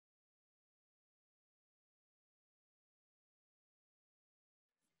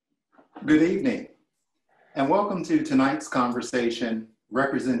Good evening, and welcome to tonight's conversation,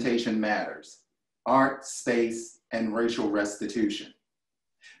 Representation Matters, Art, Space, and Racial Restitution.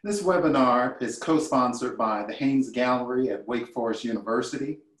 This webinar is co-sponsored by the Haynes Gallery at Wake Forest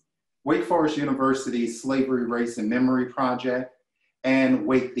University, Wake Forest University's Slavery, Race, and Memory Project, and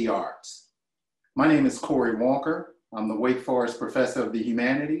Wake the Arts. My name is Corey Walker. I'm the Wake Forest Professor of the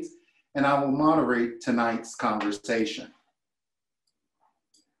Humanities, and I will moderate tonight's conversation.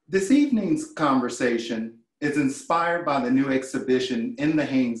 This evening's conversation is inspired by the new exhibition in the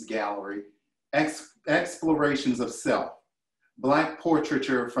Haynes Gallery, Explorations of Self, Black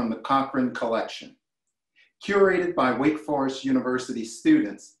Portraiture from the Cochran Collection. Curated by Wake Forest University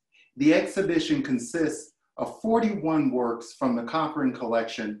students, the exhibition consists of 41 works from the Cochran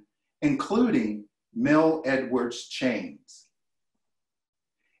Collection, including Mel Edwards' Chains.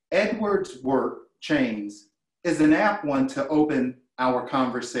 Edwards' work, Chains, is an apt one to open our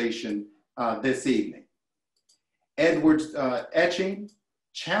conversation this evening. Edwards' etching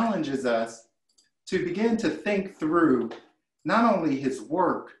challenges us to begin to think through not only his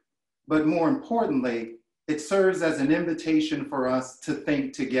work, but more importantly, it serves as an invitation for us to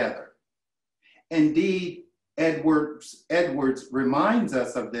think together. Indeed, Edwards reminds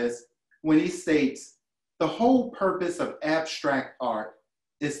us of this when he states, "The whole purpose of abstract art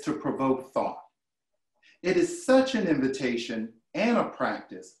is to provoke thought." It is such an invitation and a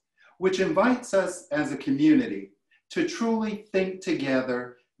practice which invites us as a community to truly think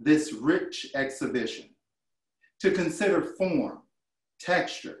together this rich exhibition, to consider form,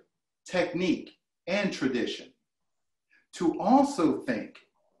 texture, technique, and tradition, to also think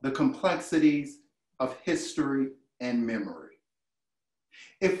the complexities of history and memory.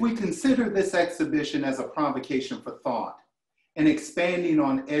 If we consider this exhibition as a provocation for thought and expanding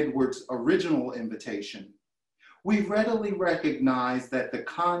on Edwards' original invitation, we readily recognize that the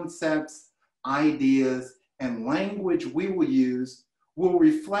concepts, ideas, and language we will use will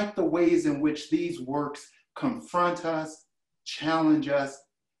reflect the ways in which these works confront us, challenge us,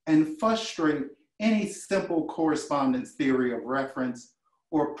 and frustrate any simple correspondence theory of reference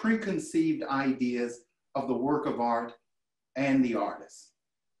or preconceived ideas of the work of art and the artist.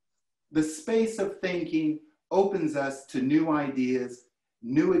 The space of thinking opens us to new ideas,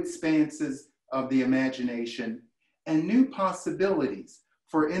 new expanses of the imagination, and new possibilities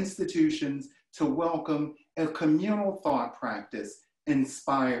for institutions to welcome a communal thought practice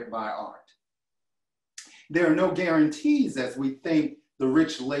inspired by art. There are no guarantees as we think the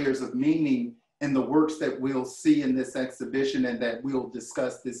rich layers of meaning in the works that we'll see in this exhibition and that we'll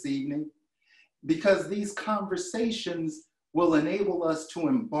discuss this evening, because these conversations will enable us to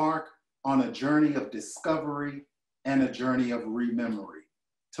embark on a journey of discovery and a journey of rememory,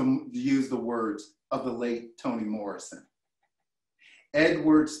 to use the words of the late Toni Morrison.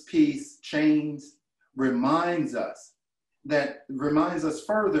 Edwards' piece, Chains, reminds us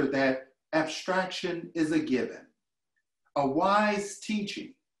further that abstraction is a given, a wise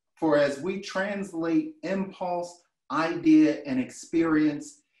teaching, for as we translate impulse, idea, and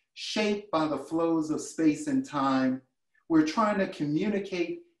experience shaped by the flows of space and time, we're trying to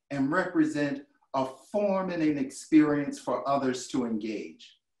communicate and represent a form and an experience for others to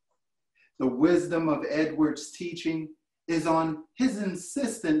engage. The wisdom of Edwards' teaching is on his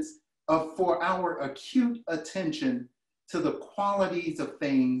insistence for our acute attention to the qualities of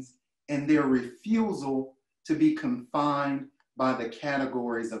things and their refusal to be confined by the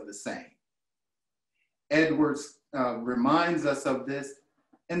categories of the same. Edwards reminds us of this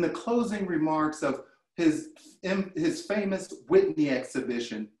in the closing remarks of his famous Whitney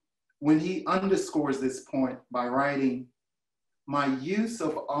exhibition, when he underscores this point by writing, "My use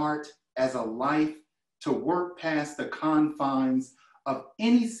of art as a life to work past the confines of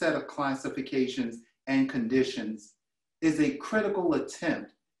any set of classifications and conditions is a critical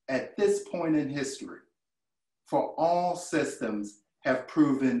attempt at this point in history, for all systems have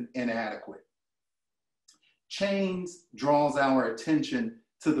proven inadequate." Chains draws our attention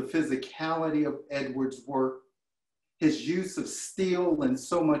to the physicality of Edwards' work. His use of steel and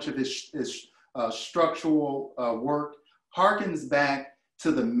so much of his structural work harkens back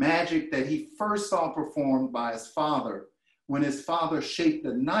to the magic that he first saw performed by his father when his father shaped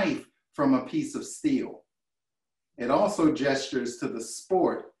a knife from a piece of steel. It also gestures to the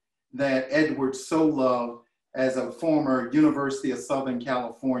sport that Edwards so loved as a former University of Southern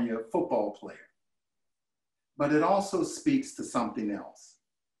California football player. But it also speaks to something else.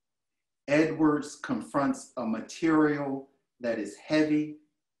 Edwards confronts a material that is heavy,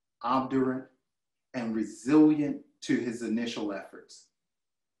 obdurate, and resilient to his initial efforts.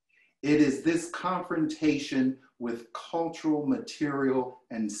 It is this confrontation with cultural, material,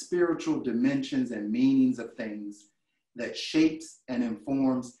 and spiritual dimensions and meanings of things that shapes and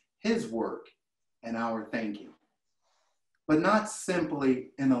informs his work and our thinking, but not simply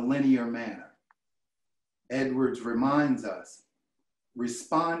in a linear manner. Edwards reminds us,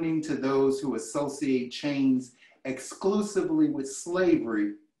 responding to those who associate chains exclusively with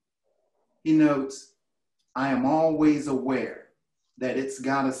slavery, he notes, I am always aware that it's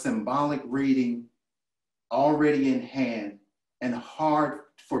got a symbolic reading already in hand and hard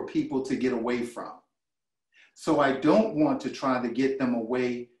for people to get away from. So I don't want to try to get them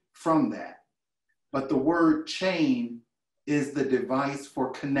away from that. But the word chain is the device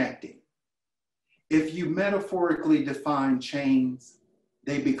for connecting. If you metaphorically define chains,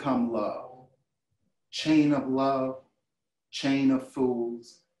 they become love. Chain of love, chain of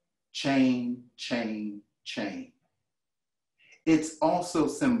fools, chain, chain, chain. It's also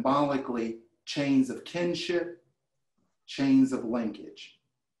symbolically chains of kinship, chains of linkage.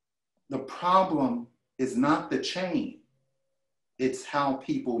 The problem is not the chain, it's how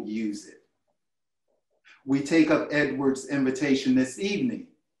people use it. We take up Edwards' invitation this evening,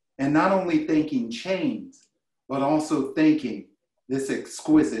 and not only thinking chains, but also thinking this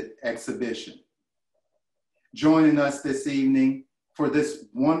exquisite exhibition. Joining us this evening for this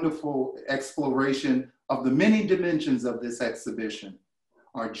wonderful exploration of the many dimensions of this exhibition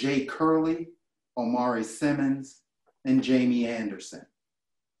are Jay Curley, Omari Simmons, and Jamie Anderson.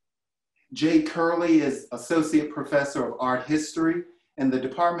 Jay Curley is Associate Professor of Art History in the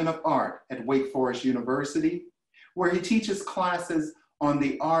Department of Art at Wake Forest University, where he teaches classes on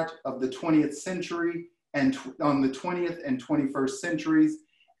the art of the 20th century and on the 20th and 21st centuries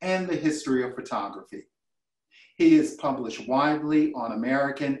and the history of photography. He is published widely on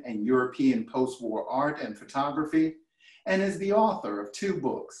American and European post-war art and photography and is the author of 2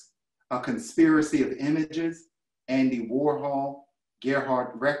 books, A Conspiracy of Images, Andy Warhol,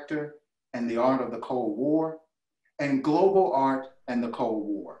 Gerhard Richter, and the Art of the Cold War, and Global Art and the Cold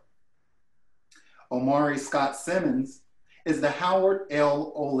War. Omari Scott Simmons is the Howard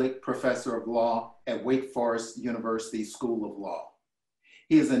L. Olick Professor of Law at Wake Forest University School of Law.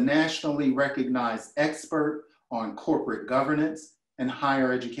 He is a nationally recognized expert on corporate governance and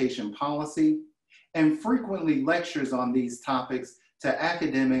higher education policy, and frequently lectures on these topics to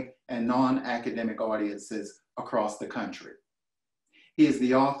academic and non-academic audiences across the country. He is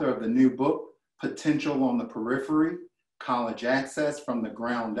the author of the new book, Potential on the Periphery, College Access from the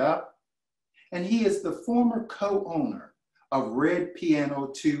Ground Up, and he is the former co-owner of Red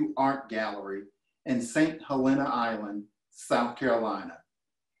Piano 2 Art Gallery in St. Helena Island, South Carolina,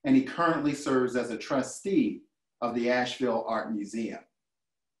 and he currently serves as a trustee of the Asheville Art Museum.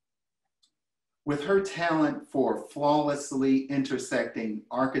 With her talent for flawlessly intersecting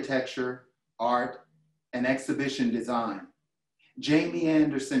architecture, art, and exhibition design, Jamie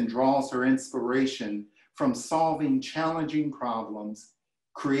Anderson draws her inspiration from solving challenging problems,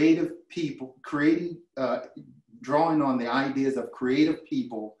 drawing on the ideas of creative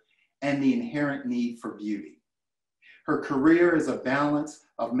people and the inherent need for beauty. Her career is a balance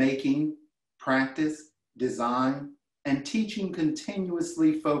of making, practice, design, and teaching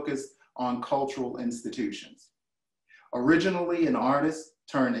continuously focused on cultural institutions. Originally an artist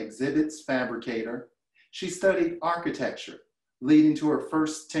turned exhibits fabricator, she studied architecture, leading to her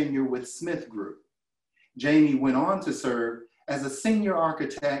first tenure with Smith Group. Jamie went on to serve as a senior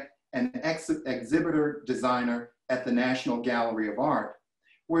architect and exhibitor designer at the National Gallery of Art,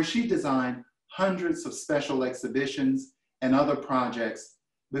 where she designed hundreds of special exhibitions and other projects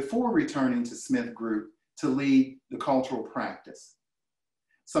before returning to Smith Group to lead the cultural practice.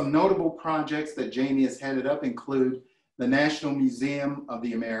 Some notable projects that Jamie has headed up include the National Museum of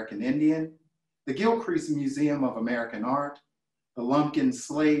the American Indian, the Gilcrease Museum of American Art, the Lumpkin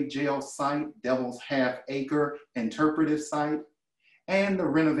Slave Jail Site, Devil's Half Acre Interpretive Site, and the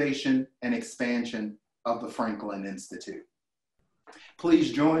renovation and expansion of the Franklin Institute.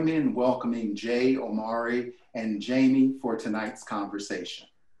 Please join me in welcoming Jay, Omari, and Jamie for tonight's conversation.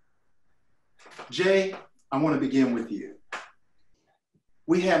 Jay, I want to begin with you.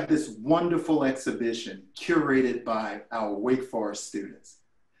 We have this wonderful exhibition curated by our Wake Forest students.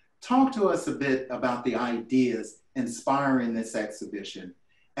 Talk to us a bit about the ideas inspiring this exhibition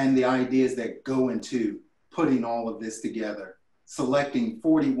and the ideas that go into putting all of this together, selecting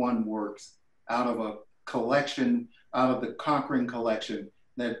 41 works out of a collection, out of the Cochran Collection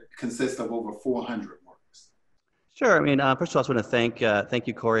that consists of over 400 works. Sure. I mean, first of all, I just want to thank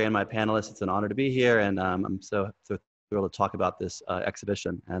you, Corey, and my panelists. It's an honor to be here, and I'm so thrilled to talk about this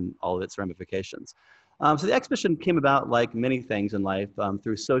exhibition and all of its ramifications. So the exhibition came about, like many things in life,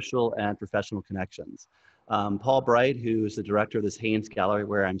 through social and professional connections. Paul Bright, who is the director of this Haynes Gallery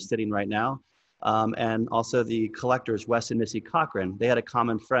where I'm sitting right now, and also the collectors, Wes and Missy Cochran, they had a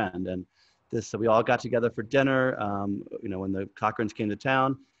common friend. And so we all got together for dinner, when the Cochrans came to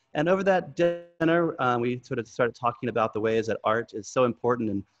town. And over that dinner, we sort of started talking about the ways that art is so important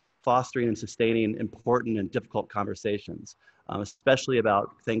in fostering and sustaining important and difficult conversations, especially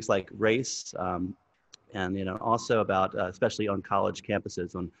about things like race, and also about, especially on college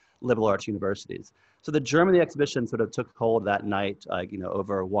campuses, on liberal arts universities. So the germ of the exhibition sort of took hold that night,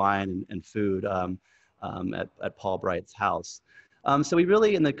 over wine and food at Paul Bright's house. So we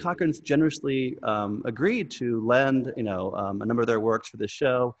really, and the Cochrans generously agreed to lend, a number of their works for the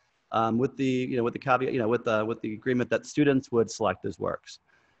show, with the caveat, with the agreement that students would select those works.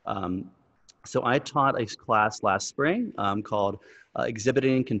 So I taught a class last spring called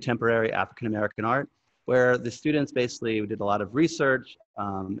Exhibiting Contemporary African American Art, where the students basically did a lot of research,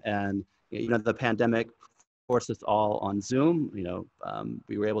 and the pandemic forced us all on Zoom.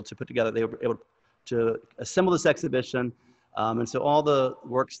 We were able to put together, they were able to assemble this exhibition. And so all the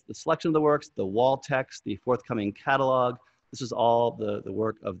works, the selection of the works, the wall text, the forthcoming catalog, this is all the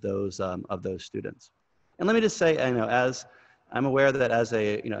work of those students. And let me just say, as I'm aware that as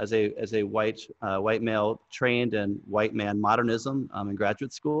a white male trained in white man modernism in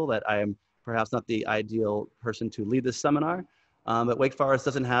graduate school, that I am perhaps not the ideal person to lead this seminar, but Wake Forest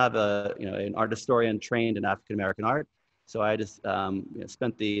doesn't have an art historian trained in African American art. So I just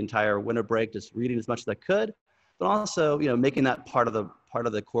spent the entire winter break just reading as much as I could, but also making that part of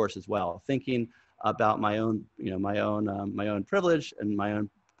the course as well, thinking about my own privilege and my own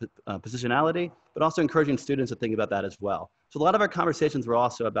positionality, but also encouraging students to think about that as well. So a lot of our conversations were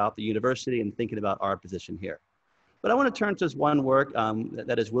also about the university and thinking about our position here. But I want to turn to this one work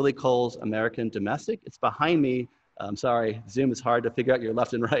that is Willie Cole's American Domestic. It's behind me. Sorry, Zoom is hard to figure out your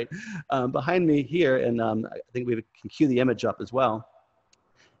left and right. Behind me here, and I think we can cue the image up as well.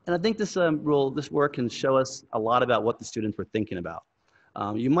 And I think this work can show us a lot about what the students were thinking about.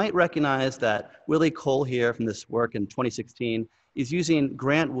 You might recognize that Willie Cole here from this work in 2016 is using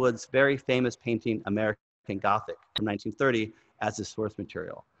Grant Wood's very famous painting, American Gothic from 1930 as his source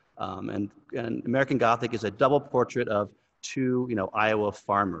material. And American Gothic is a double portrait of two, Iowa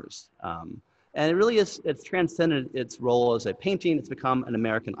farmers. And it really is, it's transcended its role as a painting. It's become an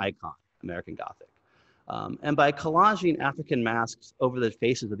American icon, American Gothic. And by collaging African masks over the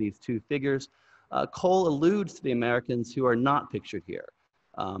faces of these two figures, Cole alludes to the Americans who are not pictured here.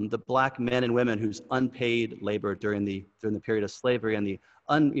 The Black men and women whose unpaid labor during the period of slavery and the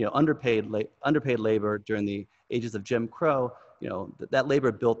underpaid labor during the ages of Jim Crow, that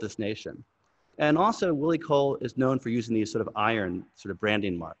labor built this nation. And also Willie Cole is known for using these sort of iron sort of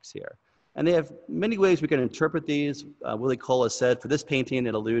branding marks here. And they have many ways we can interpret these. Willie Cole has said for this painting,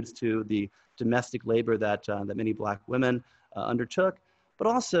 it alludes to the domestic labor that many Black women undertook. But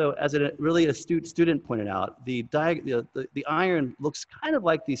also, as a really astute student pointed out, the iron looks kind of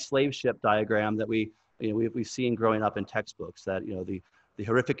like the slave ship diagram that we've seen growing up in textbooks. That the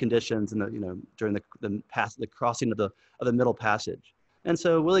horrific conditions and during the crossing of the Middle Passage. And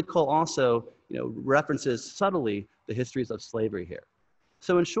so Willie Cole also references subtly the histories of slavery here.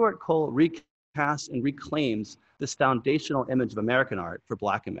 So in short, Cole recasts and reclaims this foundational image of American art for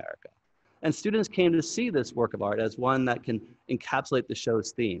Black America. And students came to see this work of art as one that can encapsulate the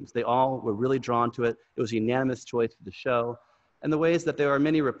show's themes. They all were really drawn to it. It was a unanimous choice for the show. And the ways that there are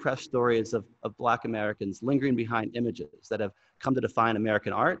many repressed stories of Black Americans lingering behind images that have come to define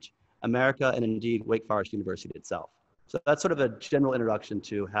American art, America, and indeed Wake Forest University itself. So that's sort of a general introduction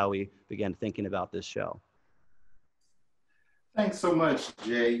to how we began thinking about this show. Thanks so much,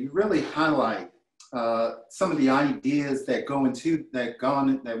 Jay. You really highlight some of the ideas that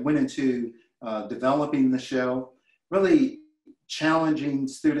went into developing the show, really challenging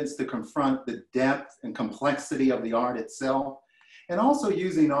students to confront the depth and complexity of the art itself, and also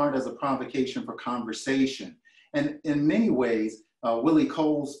using art as a provocation for conversation. And in many ways, Willie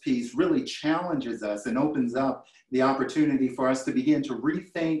Cole's piece really challenges us and opens up the opportunity for us to begin to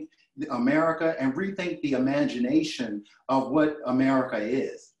rethink America and rethink the imagination of what America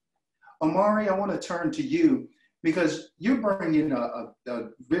is. Omari, I want to turn to you because you're bringing a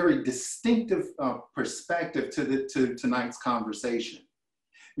very distinctive perspective to tonight's conversation.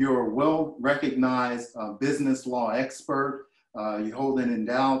 You're a well-recognized business law expert. You hold an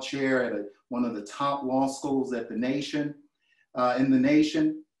endowed chair at one of the top law schools in the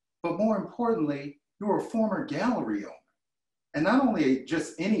nation. But more importantly, you're a former gallery owner. And not only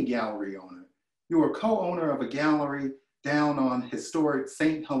just any gallery owner, you are co-owner of a gallery down on historic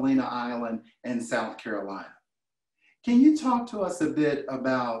St. Helena Island in South Carolina. Can you talk to us a bit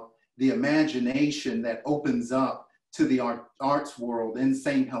about the imagination that opens up to the arts world in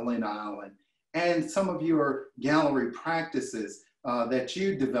St. Helena Island and some of your gallery practices that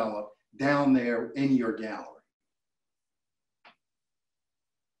you develop down there in your gallery?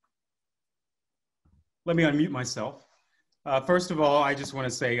 Let me unmute myself. First of all, I just want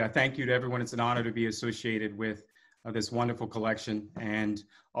to say thank you to everyone. It's an honor to be associated with this wonderful collection and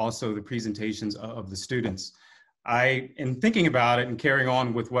also the presentations of the students. In thinking about it and carrying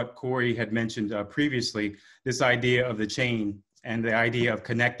on with what Corey had mentioned previously, this idea of the chain and the idea of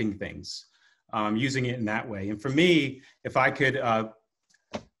connecting things, using it in that way. And for me, if I could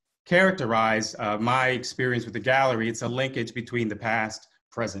characterize my experience with the gallery, it's a linkage between the past,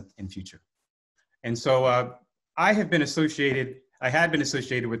 present, and future. And so I had been associated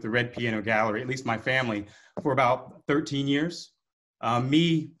with the Red Piano Gallery, at least my family, for about 13 years.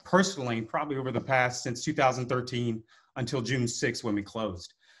 Me personally, probably over the past, since 2013 until June 6th when we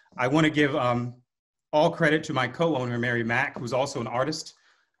closed. I want to give all credit to my co-owner, Mary Mack, who's also an artist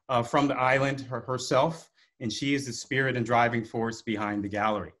from the island herself, and she is the spirit and driving force behind the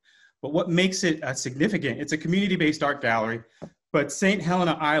gallery. But what makes it significant, it's a community-based art gallery, but St.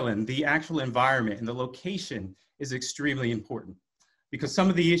 Helena Island, the actual environment and the location is extremely important, because some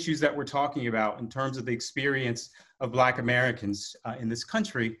of the issues that we're talking about in terms of the experience of Black Americans in this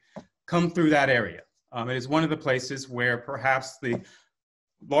country come through that area. It is one of the places where perhaps the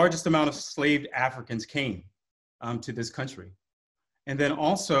largest amount of enslaved Africans came to this country. And then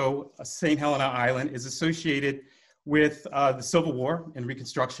also St. Helena Island is associated with the Civil War and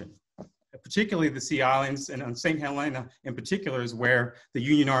Reconstruction, particularly the Sea Islands, and on St. Helena in particular is where the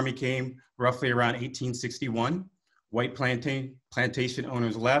Union Army came roughly around 1861. White plantation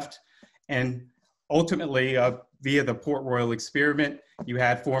owners left, and ultimately via the Port Royal experiment, you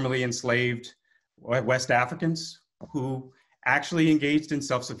had formerly enslaved West Africans who actually engaged in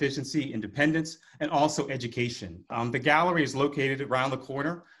self-sufficiency, independence, and also education. The gallery is located around the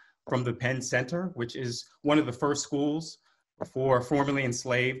corner from the Penn Center, which is one of the first schools for formerly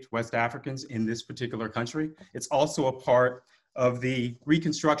enslaved West Africans in this particular country. It's also a part of the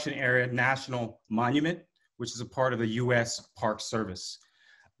Reconstruction Area National Monument, which is a part of the U.S. Park Service.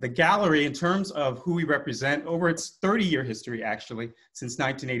 The gallery, in terms of who we represent, over its 30-year history, actually, since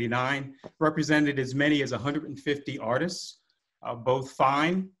 1989, represented as many as 150 artists, both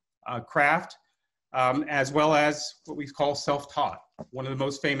fine, craft, as well as what we call self-taught. One of the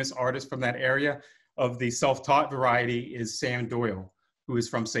most famous artists from that area of the self-taught variety is Sam Doyle, who is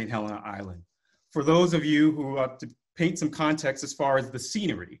from St. Helena Island. For those of you who, to paint some context as far as the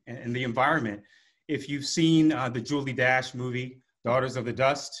scenery and the environment, if you've seen the Julie Dash movie, Daughters of the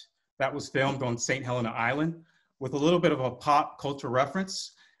Dust, that was filmed on St. Helena Island with a little bit of a pop culture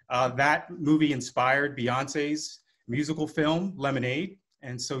reference. That movie inspired Beyonce's musical film, Lemonade,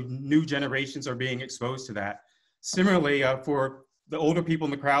 and so new generations are being exposed to that. Similarly, for the older people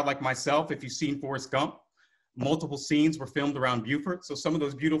in the crowd like myself, if you've seen Forrest Gump, multiple scenes were filmed around Beaufort. So some of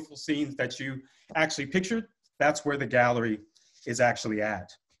those beautiful scenes that you actually pictured, that's where the gallery is actually at.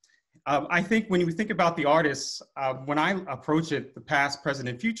 I think when you think about the artists, when I approach it, the past, present,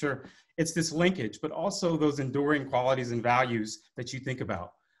 and future, it's this linkage, but also those enduring qualities and values that you think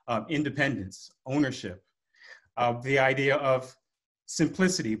about. Independence, ownership, the idea of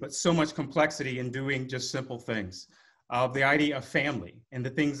simplicity, but so much complexity in doing just simple things. The idea of family and the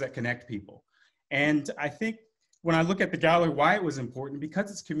things that connect people. And I think when I look at the gallery, why it was important,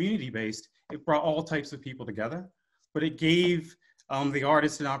 because it's community-based, it brought all types of people together, but it gave the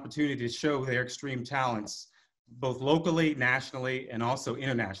artists an opportunity to show their extreme talents, both locally, nationally, and also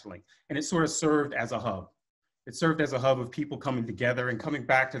internationally. And it sort of served as a hub. It served as a hub of people coming together and coming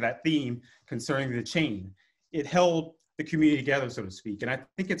back to that theme concerning the chain. It held the community together, so to speak. And I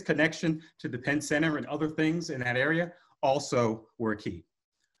think its connection to the Penn Center and other things in that area also were key.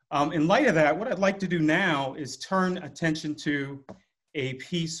 In light of that, what I'd like to do now is turn attention to a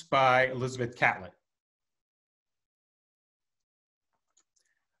piece by Elizabeth Catlett.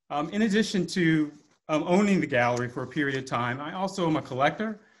 In addition to owning the gallery for a period of time, I also am a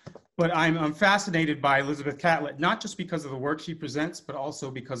collector, but I'm fascinated by Elizabeth Catlett, not just because of the work she presents, but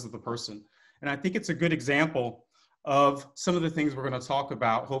also because of the person. And I think it's a good example of some of the things we're going to talk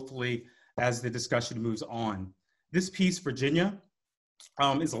about, hopefully, as the discussion moves on. This piece, Virginia,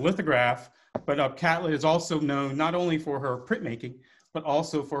 is a lithograph, but Catlett is also known not only for her printmaking, but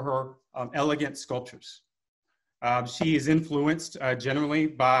also for her elegant sculptures. She is influenced generally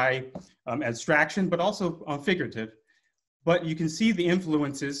by abstraction, but also figurative. But you can see the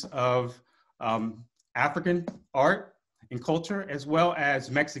influences of African art, and culture, as well as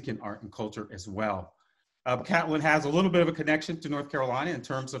Mexican art and culture as well. Catlett has a little bit of a connection to North Carolina in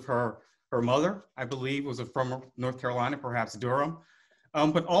terms of her mother, I believe, was from North Carolina, perhaps Durham.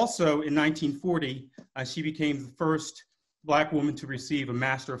 But also in 1940, she became the first Black woman to receive a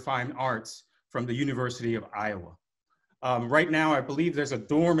Master of Fine Arts from the University of Iowa. Right now, I believe there's a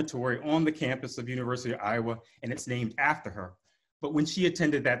dormitory on the campus of University of Iowa, and it's named after her. But when she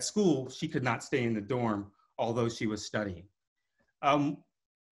attended that school, she could not stay in the dorm, although she was studying.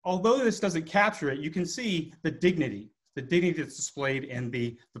 Although this doesn't capture it, you can see the dignity that's displayed in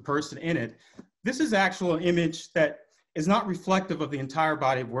the person in it. This is actual image that is not reflective of the entire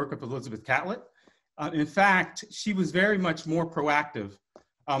body of work of Elizabeth Catlett. In fact, she was very much more proactive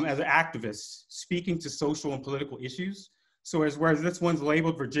as an activist, speaking to social and political issues. So whereas this one's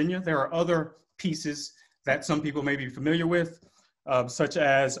labeled Virginia, there are other pieces that some people may be familiar with, such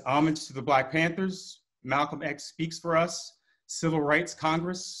as Homage to the Black Panthers, Malcolm X Speaks for Us, Civil Rights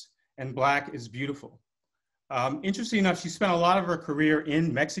Congress, and Black is Beautiful. Interesting enough, she spent a lot of her career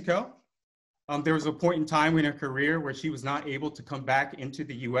in Mexico. There was a point in time in her career where she was not able to come back into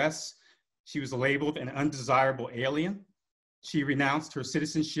the US. She was labeled an undesirable alien. She renounced her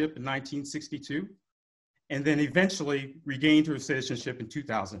citizenship in 1962, and then eventually regained her citizenship in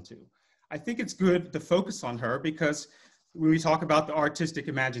 2002. I think it's good to focus on her because when we talk about the artistic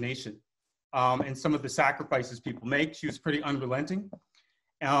imagination and some of the sacrifices people make, she was pretty unrelenting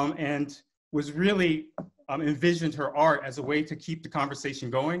and was really envisioned her art as a way to keep the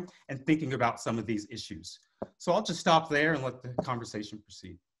conversation going and thinking about some of these issues. So I'll just stop there and let the conversation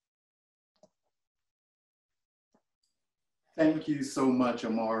proceed. Thank you so much,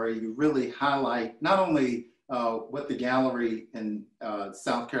 Amari. You really highlight not only what the gallery in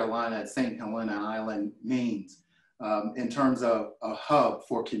South Carolina at St. Helena Island means in terms of a hub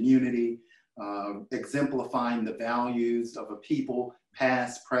for community, exemplifying the values of a people,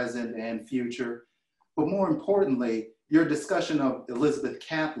 past, present, and future. But more importantly, your discussion of Elizabeth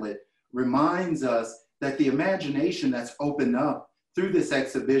Catlett reminds us that the imagination that's opened up through this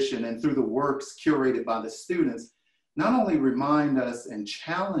exhibition and through the works curated by the students not only remind us and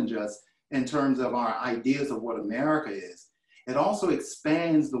challenge us in terms of our ideas of what America is, it also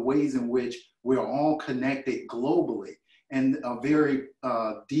expands the ways in which we're all connected globally in a very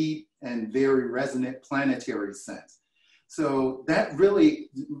deep and very resonant planetary sense. So that really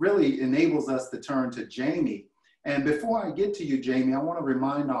enables us to turn to Jamie. And before I get to you, Jamie, I want to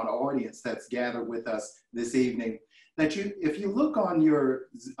remind our audience that's gathered with us this evening that if you look on your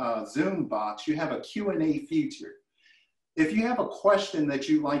Zoom box, you have a Q&A feature. If you have a question that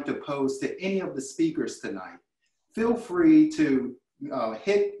you'd like to pose to any of the speakers tonight, feel free to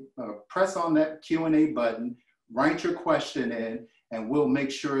press on that Q&A button, write your question in, and we'll make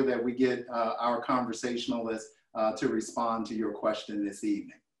sure that we get our conversationalists to respond to your question this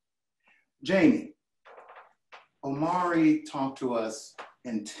evening. Jamie, Omari talked to us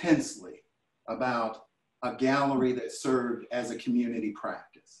intensely about a gallery that served as a community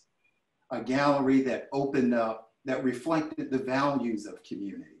practice, a gallery that opened up, that reflected the values of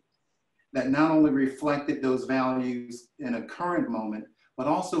community, that not only reflected those values in a current moment, but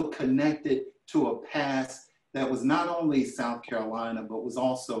also connected to a past that was not only South Carolina, but was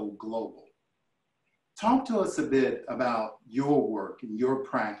also global. Talk to us a bit about your work and your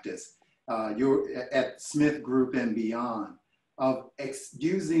practice at Smith Group and beyond, of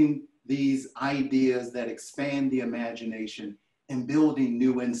using these ideas that expand the imagination and building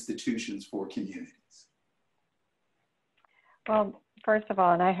new institutions for communities. Well, first of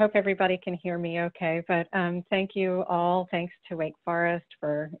all, and I hope everybody can hear me okay, but thank you all. Thanks to Wake Forest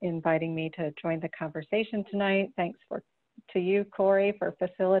for inviting me to join the conversation tonight. Thanks to you, Corey, for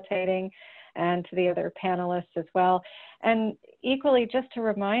facilitating, and to the other panelists as well. And equally, just to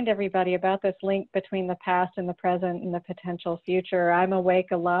remind everybody about this link between the past and the present and the potential future. I'm a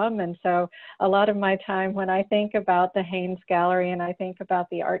Wake alum, and so a lot of my time when I think about the Haynes Gallery and I think about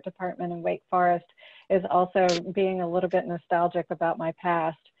the art department in Wake Forest is also being a little bit nostalgic about my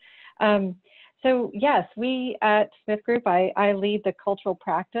past. So yes, we at Smith Group, I lead the cultural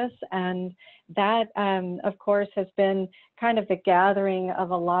practice, and that of course has been kind of the gathering of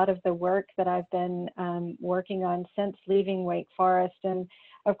a lot of the work that I've been working on since leaving Wake Forest. And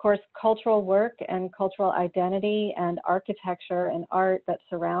of course, cultural work and cultural identity and architecture and art that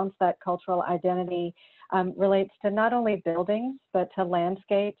surrounds that cultural identity relates to not only buildings, but to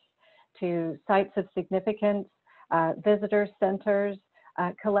landscapes, to sites of significance, visitor centers,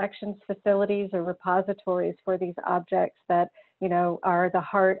 collections facilities or repositories for these objects that, you know, are the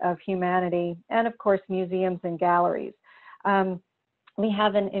heart of humanity, and of course museums and galleries. We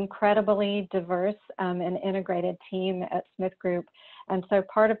have an incredibly diverse and integrated team at Smith Group. And so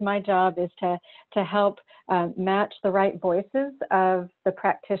part of my job is to help match the right voices of the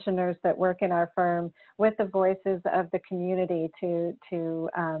practitioners that work in our firm with the voices of the community to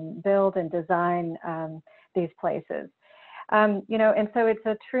build and design these places. You know, and so it's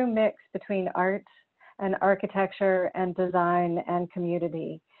a true mix between art and architecture and design and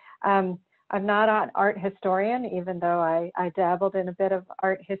community. I'm not an art historian, even though I dabbled in a bit of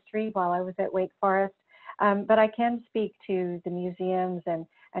art history while I was at Wake Forest, but I can speak to the museums and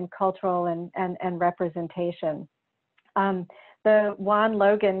cultural and representation. The Juan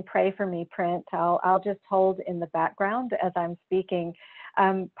Logan Pray For Me print, I'll just hold in the background as I'm speaking,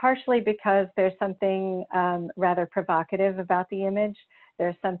 partially because there's something rather provocative about the image.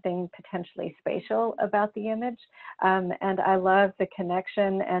 There's something potentially spatial about the image. And I love the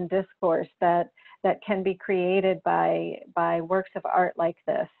connection and discourse that can be created by works of art like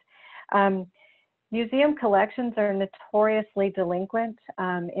this. Museum collections are notoriously delinquent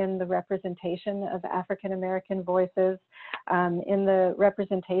in the representation of African American voices, in the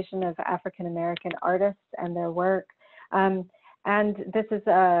representation of African American artists and their work. And this is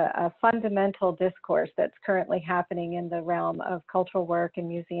a fundamental discourse that's currently happening in the realm of cultural work in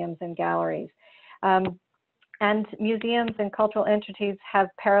museums and galleries. And museums and cultural entities have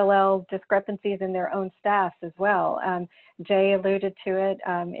parallel discrepancies in their own staffs as well. Jay alluded to it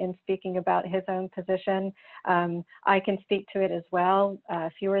in speaking about his own position. I can speak to it as well.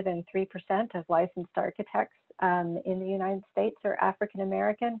 Fewer than 3% of licensed architects in the United States are African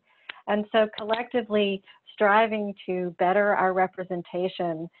American. And so collectively striving to better our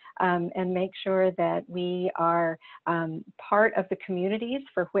representation and make sure that we are part of the communities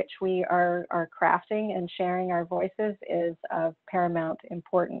for which we are crafting and sharing our voices is of paramount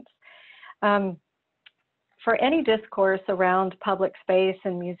importance. For any discourse around public space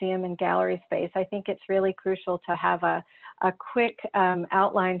and museum and gallery space, I think it's really crucial to have a quick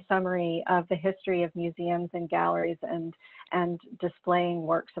outline summary of the history of museums and galleries and displaying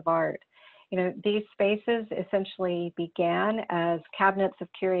works of art. You know, these spaces essentially began as cabinets of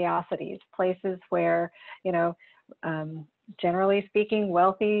curiosities, places where, you know, generally speaking,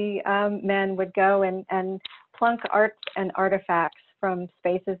 wealthy men would go and plunk art and artifacts from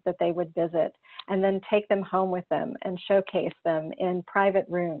spaces that they would visit and then take them home with them and showcase them in private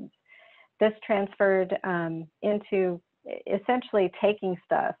rooms. This transferred into essentially taking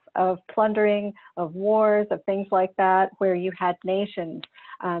stuff, of plundering, of wars, of things like that, where you had nations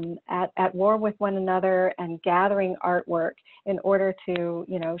at war with one another and gathering artwork in order to,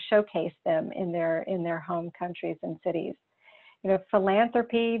 you know, showcase them in their home countries and cities. You know,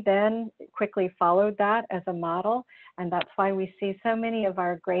 philanthropy then quickly followed that as a model, and that's why we see so many of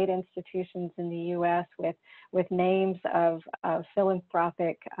our great institutions in the U.S. with names of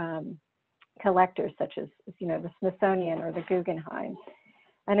philanthropic collectors, such as, you know, the Smithsonian or the Guggenheim.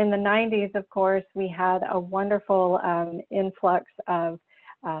 And in the 90s, of course, we had a wonderful influx of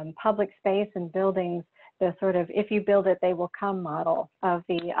public space and buildings, the sort of if you build it, they will come model of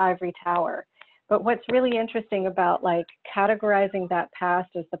the ivory tower. But what's really interesting about like categorizing that past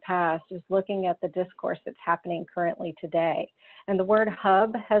as the past is looking at the discourse that's happening currently today. And the word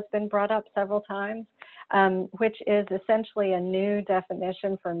hub has been brought up several times, which is essentially a new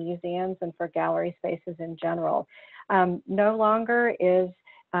definition for museums and for gallery spaces in general. No longer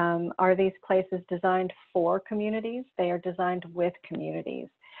are these places designed for communities, they are designed with communities.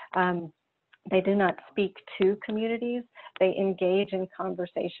 They do not speak to communities, they engage in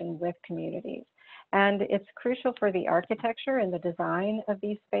conversation with communities. And it's crucial for the architecture and the design of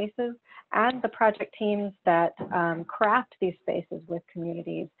these spaces and the project teams that craft these spaces with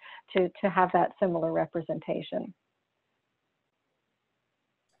communities to have that similar representation.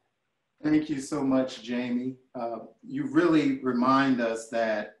 Thank you so much, Jamie. You really remind us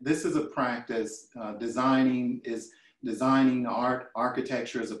that this is a practice, designing art,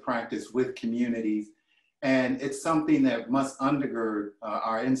 architecture is a practice with communities. And it's something that must undergird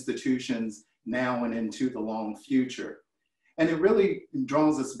our institutions now and into the long future. And it really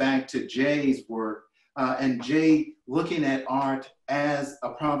draws us back to Jay's work and Jay looking at art as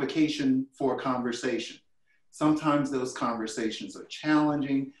a provocation for conversation. Sometimes those conversations are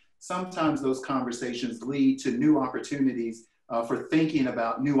challenging. Sometimes those conversations lead to new opportunities for thinking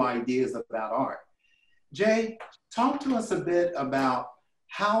about new ideas about art. Jay, talk to us a bit about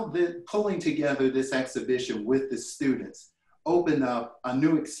how pulling together this exhibition with the students opened up a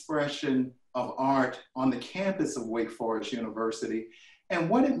new expression of art on the campus of Wake Forest University, and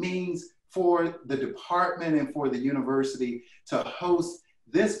what it means for the department and for the university to host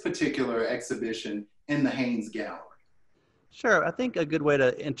this particular exhibition in the Haynes Gallery. Sure. I think a good way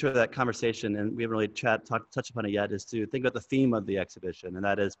to enter that conversation, and we haven't really touched upon it yet, is to think about the theme of the exhibition, and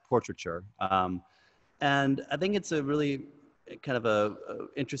that is portraiture. And I think it's a really kind of a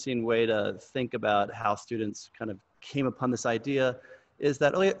interesting way to think about how students kind of came upon this idea, is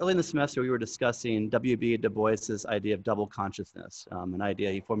that early in the semester we were discussing W.B. Du Bois's idea of double consciousness, an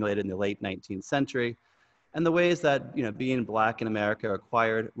idea he formulated in the late 19th century, and the ways that being Black in America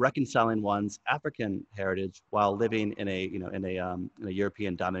required reconciling one's African heritage while living in a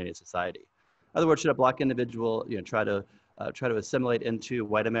European-dominated society. In other words, should a Black individual try to assimilate into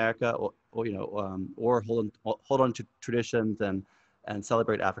white America, or hold on to traditions and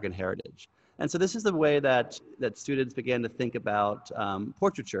celebrate African heritage? And so this is the way that students began to think about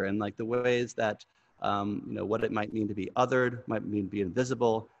portraiture, and like the ways that what it might mean to be othered, might mean to be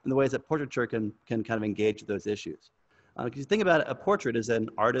invisible, and the ways that portraiture can kind of engage with those issues. Because you think about it, a portrait is an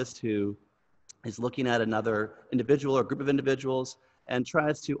artist who is looking at another individual or group of individuals and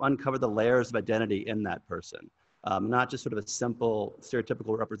tries to uncover the layers of identity in that person. Not just sort of a simple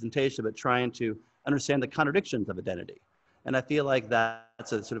stereotypical representation, but trying to understand the contradictions of identity. And I feel like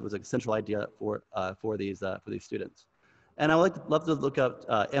that's a sort of was a central idea for these students. And I would love to look up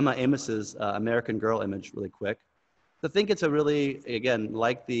Emma Amos's American Girl image really quick. I think it's a really, again,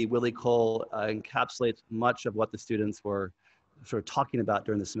 like the Willie Cole, encapsulates much of what the students were sort of talking about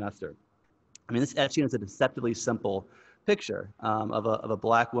during the semester. I mean, this etching is a deceptively simple picture of a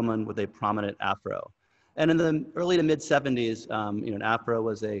Black woman with a prominent afro. And in the early to mid 70s, an afro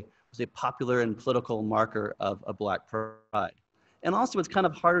was a popular and political marker of Black pride. And also, it's kind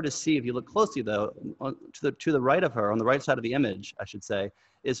of harder to see if you look closely, though. To the right of her, on the right side of the image, I should say,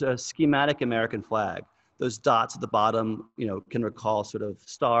 is a schematic American flag. Those dots at the bottom, can recall sort of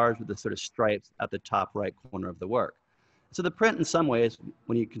stars with the sort of stripes at the top right corner of the work. So the print, in some ways,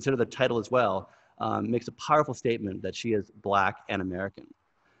 when you consider the title as well, makes a powerful statement that she is Black and American.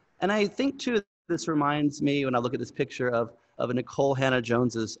 And I think, too, this reminds me, when I look at this picture, of Nicole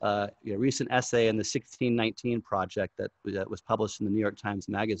Hannah-Jones's recent essay in the 1619 Project that was published in the New York Times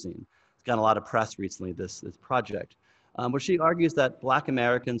Magazine. It's gotten a lot of press recently, this project, where she argues that Black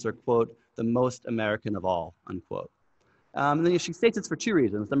Americans are, quote, the most American of all, unquote. And then she states it's for two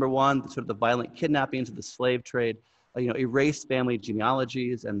reasons. Number one, sort of the violent kidnappings of the slave trade, erased family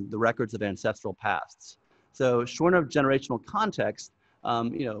genealogies and the records of ancestral pasts. So short of generational context,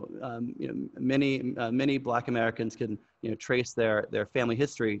 many Black Americans can trace their family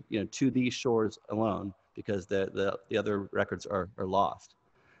history to these shores alone, because the other records are lost.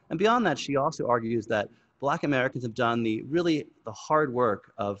 And beyond that, she also argues that Black Americans have done the hard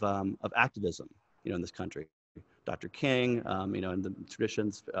work of activism in this country. Dr. King, and the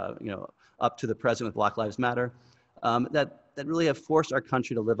traditions up to the present with Black Lives Matter, that really have forced our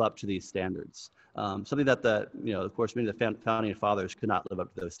country to live up to these standards. Something that of course, many of the founding fathers could not live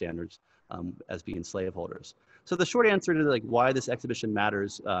up to those standards as being slaveholders. So the short answer to why this exhibition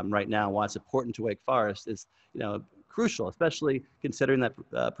matters right now, why it's important to Wake Forest, is crucial, especially considering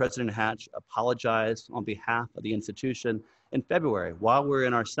that President Hatch apologized on behalf of the institution in February while we're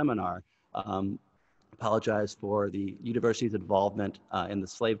in our seminar. Apologized for the university's involvement in the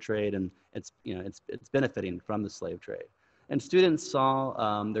slave trade, and it's benefiting from the slave trade. And students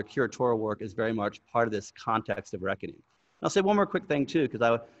saw their curatorial work as very much part of this context of reckoning. And I'll say one more quick thing too, because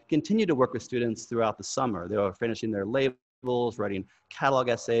I continue to work with students throughout the summer. They were finishing their labels, writing catalog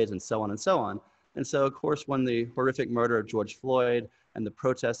essays, and so on and so on. And so, of course, when the horrific murder of George Floyd and the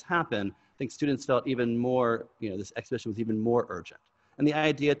protests happened, I think students felt even more, this exhibition was even more urgent. And the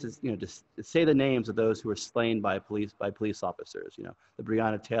idea to say the names of those who were slain by police officers, the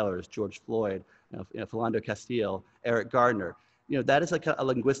Breonna Taylors, George Floyd, Philando Castile, Eric Gardner, that is like a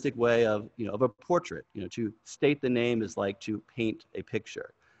linguistic way of a portrait. To state the name is like to paint a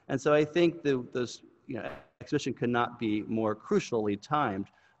picture. And so I think this exhibition could not be more crucially timed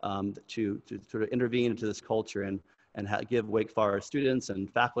to sort of intervene into this culture and give Wake Forest students and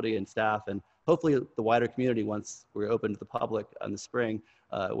faculty and staff, and hopefully the wider community, once we're open to the public in the spring,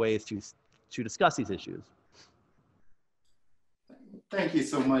 ways to discuss these issues. Thank you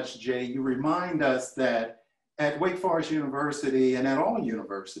so much, Jay. You remind us that at Wake Forest University and at all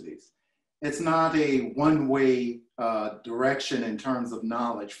universities, it's not a one-way direction in terms of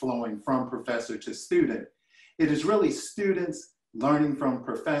knowledge flowing from professor to student. It is really students learning from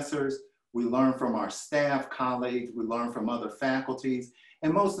professors. We learn from our staff colleagues. We learn from other faculties,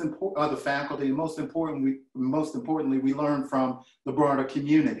 and most importantly, we learn from the broader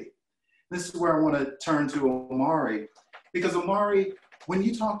community. This is where I want to turn to Omari, because Omari, when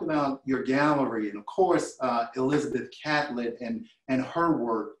you talked about your gallery, and of course, Elizabeth Catlett and her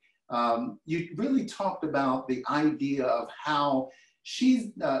work, you really talked about the idea of how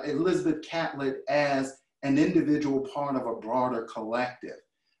she's Elizabeth Catlett as an individual part of a broader collective,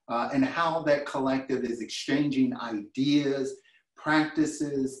 and how that collective is exchanging ideas,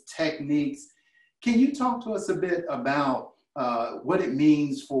 practices, techniques. Can you talk to us a bit about what it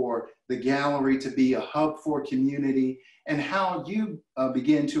means for the gallery to be a hub for community, and how you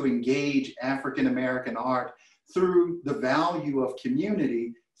begin to engage African-American art through the value of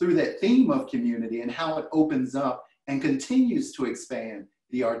community, through that theme of community, and how it opens up and continues to expand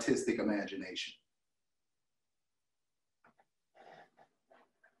the artistic imagination?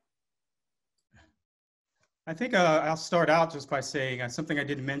 I think I'll start out just by saying something I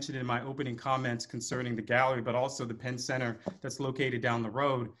didn't mention in my opening comments concerning the gallery, but also the Penn Center that's located down the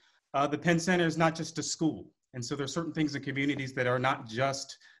road. The Penn Center is not just a school. And so there are certain things in communities that are not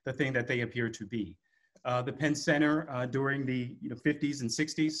just the thing that they appear to be. The Penn Center during the 50s and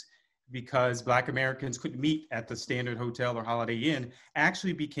 60s, because Black Americans couldn't meet at the Standard Hotel or Holiday Inn,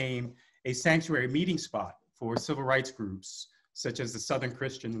 actually became a sanctuary meeting spot for civil rights groups, such as the Southern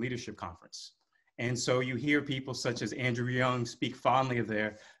Christian Leadership Conference. And so you hear people such as Andrew Young speak fondly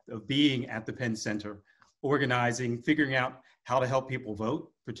of being at the Penn Center, organizing, figuring out how to help people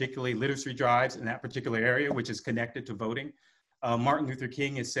vote, particularly literacy drives in that particular area, which is connected to voting. Martin Luther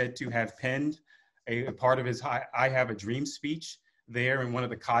King is said to have penned a part of his I Have a Dream speech there in one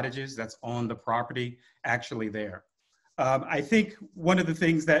of the cottages that's on the property actually there. I think one of the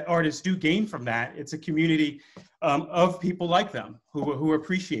things that artists do gain from that, it's a community of people like them who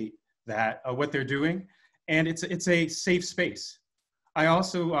appreciate that, what they're doing, and it's a safe space. I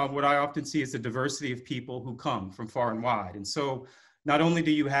also, what I often see is the diversity of people who come from far and wide. And so not only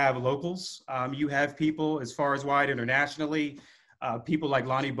do you have locals, you have people as far as wide internationally, people like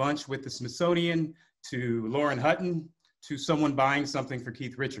Lonnie Bunch with the Smithsonian, to Lauren Hutton, to someone buying something for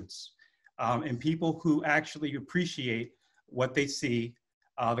Keith Richards, and people who actually appreciate what they see,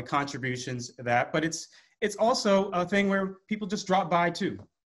 the contributions but it's also a thing where people just drop by too.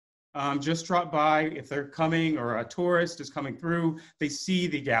 Just drop by if they're coming, or a tourist is coming through, they see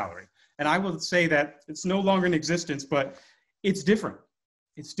the gallery. And I will say that it's no longer in existence, but it's different.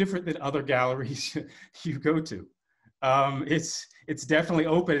 It's different than other galleries you go to. It's definitely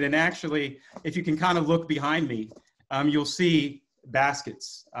open. And actually, if you can kind of look behind me, you'll see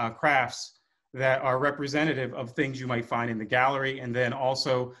baskets, crafts that are representative of things you might find in the gallery. And then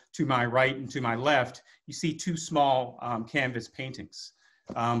also to my right and to my left, you see two small canvas paintings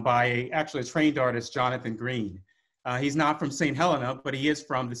by actually a trained artist, Jonathan Green. He's not from St. Helena, but he is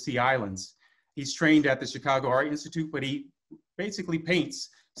from the Sea Islands. He's trained at the Chicago Art Institute, but he basically paints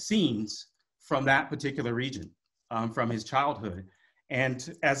scenes from that particular region, from his childhood.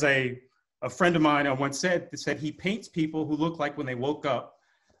 And as a friend of mine once said he paints people who look like when they woke up,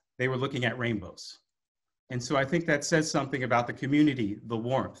 they were looking at rainbows. And so I think that says something about the community, the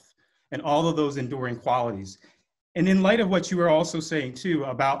warmth, and all of those enduring qualities. And in light of what you were also saying too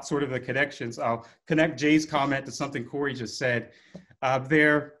about sort of the connections, I'll connect Jay's comment to something Corey just said.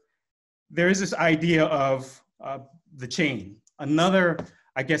 There is this idea of the chain. Another,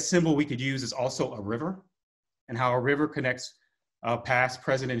 I guess, symbol we could use is also a river, and how a river connects past,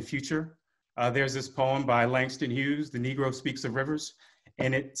 present, and future. There's this poem by Langston Hughes, The Negro Speaks of Rivers,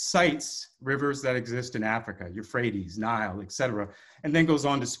 and it cites rivers that exist in Africa, Euphrates, Nile, etc., and then goes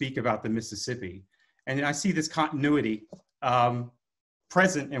on to speak about the Mississippi. And I see this continuity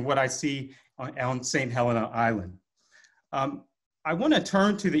present in what I see on St. Helena Island. I want to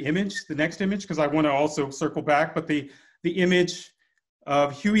turn to the next image, because I want to also circle back, but the image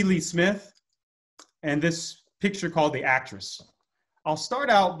of Huey Lee Smith and this picture called The Actress. I'll start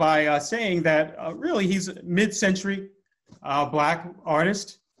out by saying that really he's a mid-century Black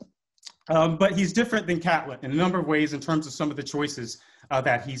artist, but he's different than Catlett in a number of ways in terms of some of the choices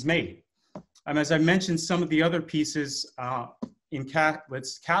that he's made. As I mentioned, some of the other pieces in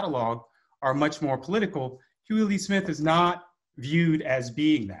Catlett's catalog are much more political. Huey Lee Smith is not viewed as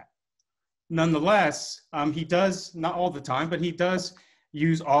being that. Nonetheless, he does, not all the time, but he does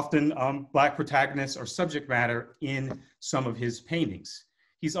use often Black protagonists or subject matter in some of his paintings.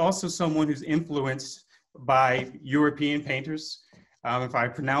 He's also someone who's influenced by European painters. If I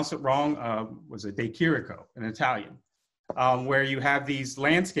pronounce it wrong, was it De Chirico, an Italian, where you have these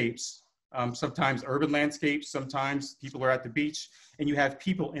landscapes, sometimes urban landscapes, sometimes people are at the beach, and you have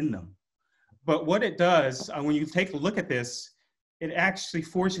people in them. But what it does, when you take a look at this, it actually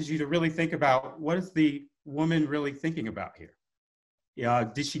forces you to really think about, what is the woman really thinking about here?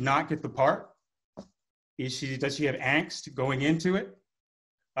 Did she not get the part? Does she have angst going into it?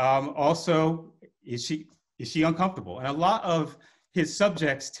 Also, is she uncomfortable? And a lot of his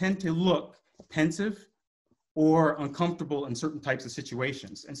subjects tend to look pensive or uncomfortable in certain types of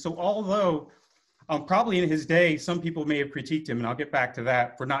situations. And so although probably in his day, some people may have critiqued him, and I'll get back to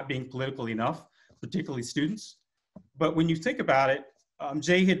that, for not being political enough, particularly students. But when you think about it,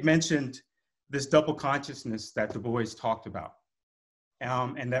 Jay had mentioned this double consciousness that Du Bois talked about,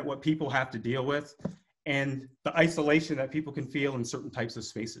 and that what people have to deal with, and the isolation that people can feel in certain types of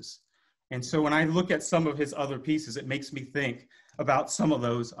spaces. And so when I look at some of his other pieces, it makes me think about some of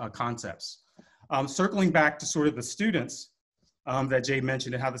those concepts. Circling back to sort of the students that Jay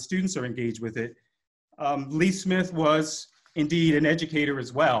mentioned and how the students are engaged with it, Lee Smith was indeed an educator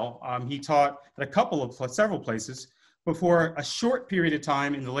as well. He taught at several places. Before a short period of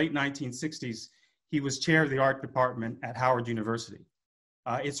time in the late 1960s, he was chair of the art department at Howard University.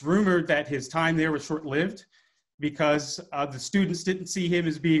 It's rumored that his time there was short-lived because the students didn't see him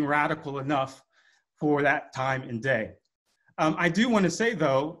as being radical enough for that time and day. I do want to say,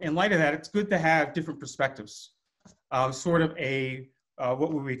 though, in light of that, it's good to have different perspectives, sort of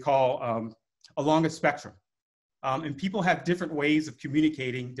what would we call along a spectrum. And people have different ways of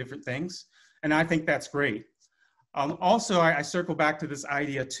communicating different things, and I think that's great. Also, I circle back to this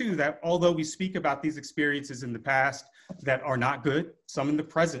idea, too, that although we speak about these experiences in the past that are not good, some in the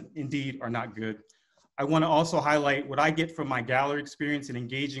present, indeed, are not good, I want to also highlight what I get from my gallery experience in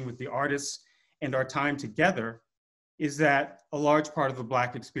engaging with the artists and our time together is that a large part of the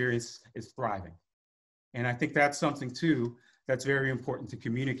Black experience is thriving. And I think that's something, too, that's very important to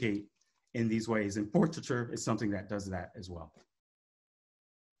communicate in these ways. And portraiture is something that does that as well.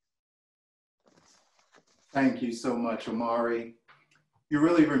 Thank you so much, Omari. You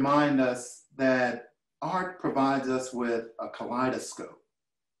really remind us that art provides us with a kaleidoscope.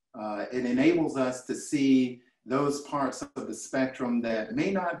 It enables us to see those parts of the spectrum that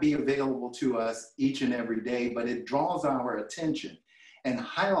may not be available to us each and every day, but it draws our attention and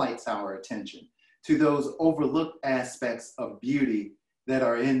highlights our attention to those overlooked aspects of beauty that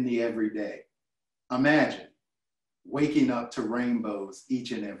are in the everyday. Imagine waking up to rainbows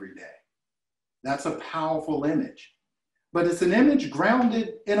each and every day. That's a powerful image, but it's an image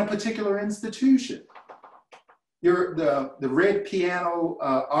grounded in a particular institution. The Red Piano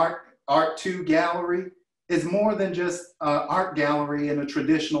Art 2 Gallery is more than just an art gallery in a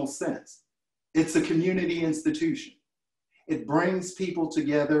traditional sense. It's a community institution. It brings people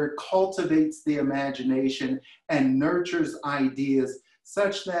together, cultivates the imagination, and nurtures ideas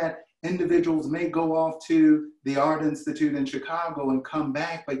such that individuals may go off to the Art Institute in Chicago and come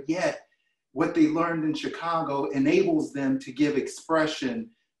back, but yet what they learned in Chicago enables them to give expression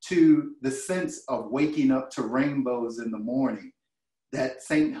to the sense of waking up to rainbows in the morning that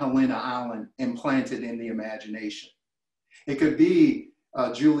St. Helena Island implanted in the imagination. It could be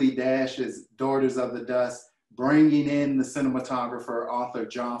Julie Dash's Daughters of the Dust, bringing in the cinematographer Arthur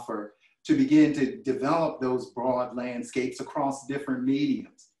Joffer to begin to develop those broad landscapes across different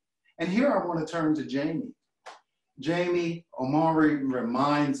mediums. And here I want to turn to Jamie. Jamie, Omari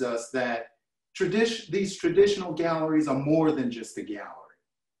reminds us that these traditional galleries are more than just a gallery.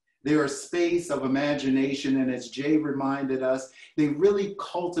 They're a space of imagination, and as Jay reminded us, they really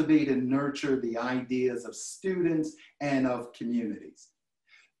cultivate and nurture the ideas of students and of communities.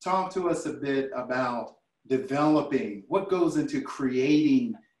 Talk to us a bit about developing what goes into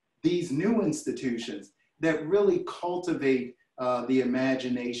creating these new institutions that really cultivate the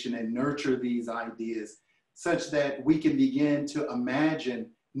imagination and nurture these ideas such that we can begin to imagine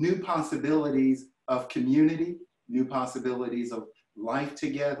new possibilities of community, new possibilities of life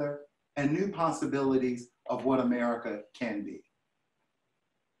together, and new possibilities of what America can be.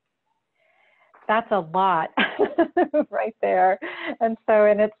 That's a lot right there. And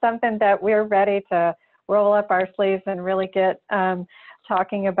it's something that we're ready to roll up our sleeves and really get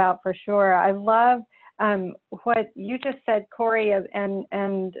talking about for sure. I love what you just said, Corey,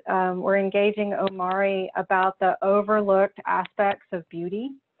 and we're engaging Omari about the overlooked aspects of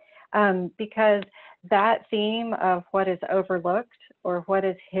beauty, because that theme of what is overlooked or what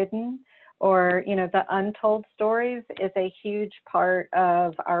is hidden or, the untold stories is a huge part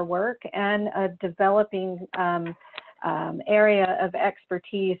of our work and a developing area of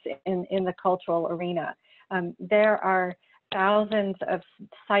expertise in the cultural arena. There are thousands of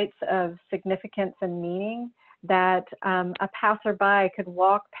sites of significance and meaning that a passerby could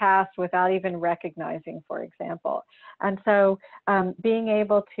walk past without even recognizing, for example. And so being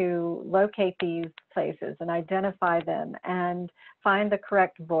able to locate these places and identify them and find the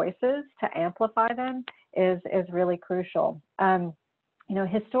correct voices to amplify them is really crucial.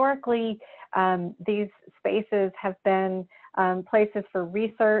 Historically, these spaces have been places for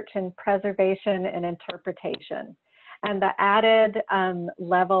research and preservation and interpretation. And the added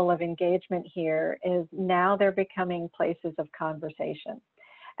level of engagement here is now they're becoming places of conversation.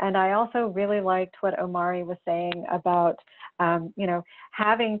 And I also really liked what Omari was saying about, you know,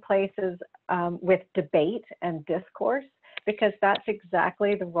 having places with debate and discourse, because that's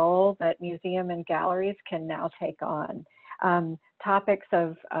exactly the role that museum and galleries can now take on. Topics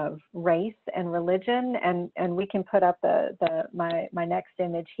of race and religion, and we can put up my next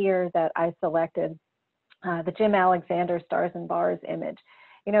image here that I selected, the Jim Alexander Stars and Bars image.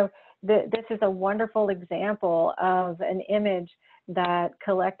 You know, this is a wonderful example of an image that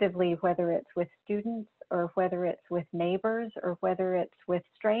collectively, whether it's with students or whether it's with neighbors or whether it's with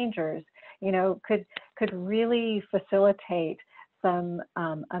strangers, you know, could really facilitate some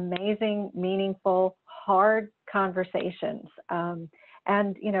amazing, meaningful, hard conversations.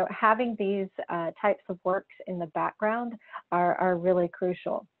 And, you know, having these types of works in the background are really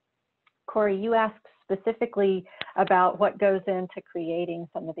crucial. Corey, you asked specifically about what goes into creating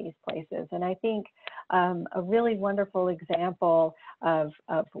some of these places. And I think a really wonderful example of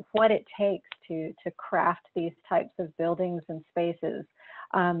what it takes to craft these types of buildings and spaces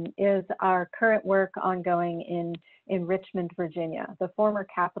is our current work ongoing in Richmond, Virginia, the former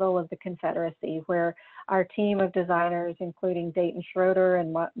capital of the Confederacy, where our team of designers, including Dayton Schroeder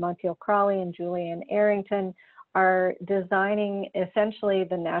and Montiel Crawley and Julian Arrington, are designing essentially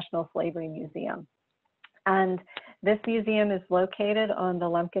the National Slavery Museum. And this museum is located on the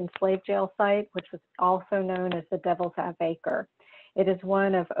Lumpkin Slave Jail site, which was also known as the Devil's Half Acre. It is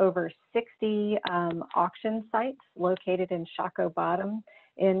one of over 60 auction sites located in Shockoe Bottom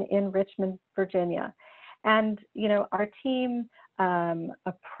in Richmond, Virginia. And, you know, our team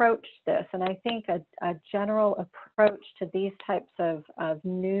approached this, and I think a general approach to these types of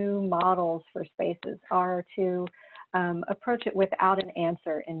new models for spaces are to approach it without an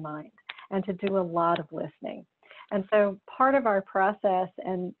answer in mind and to do a lot of listening. And so part of our process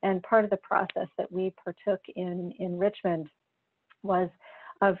and part of the process that we partook in Richmond was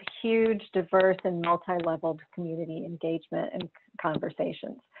of huge, diverse, and multi-leveled community engagement and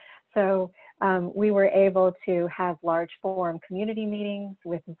conversations. So we were able to have large forum community meetings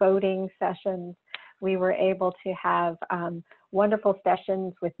with voting sessions. We were able to have wonderful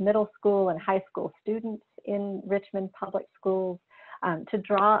sessions with middle school and high school students in Richmond Public Schools to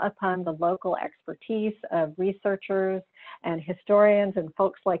draw upon the local expertise of researchers and historians and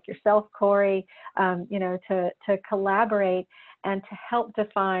folks like yourself, Corey, you know, to collaborate and to help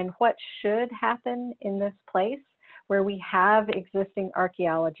define what should happen in this place where we have existing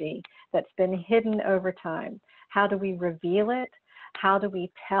archaeology that's been hidden over time. How do we reveal it? How do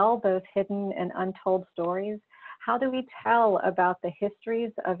we tell those hidden and untold stories? How do we tell about the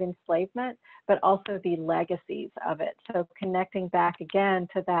histories of enslavement, but also the legacies of it? So connecting back again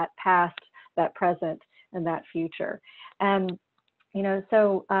to that past, that present, and that future. And, you know,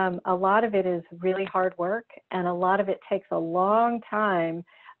 so a lot of it is really hard work, and a lot of it takes a long time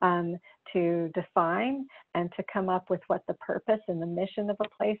to define and to come up with what the purpose and the mission of a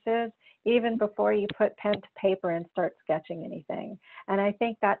place is, even before you put pen to paper and start sketching anything. And I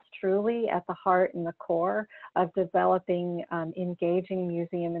think that's truly at the heart and the core of developing engaging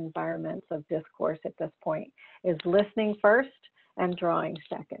museum environments of discourse at this point, is listening first and drawing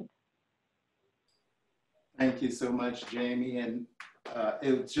second. Thank you so much, Jamie. And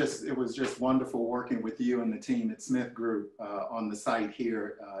it was just wonderful working with you and the team at Smith Group on the site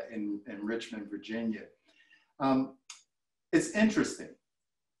here in Richmond, Virginia. It's interesting.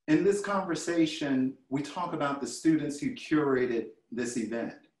 In this conversation, we talk about the students who curated this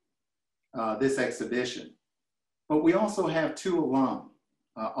event, this exhibition, but we also have two alum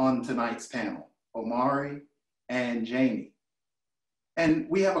on tonight's panel, Omari and Jamie. And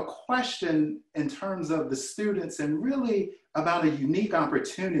we have a question in terms of the students and really about a unique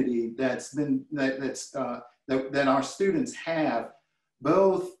opportunity that our students have,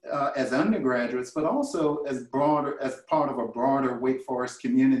 both as undergraduates, but also as part of a broader Wake Forest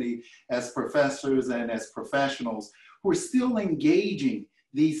community, as professors and as professionals who are still engaging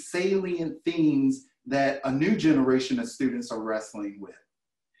these salient themes that a new generation of students are wrestling with.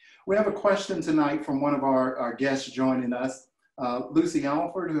 We have a question tonight from one of our guests joining us, Lucy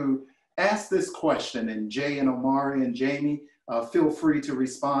Alford, who asked this question, and Jay and Omari and Jamie, feel free to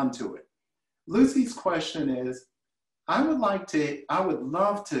respond to it. Lucy's question is, I would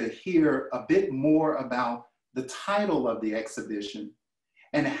love to hear a bit more about the title of the exhibition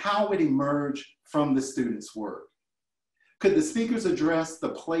and how it emerged from the students' work. Could the speakers address the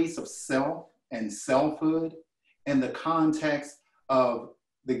place of self and selfhood in the context of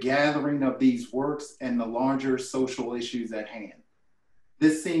the gathering of these works and the larger social issues at hand?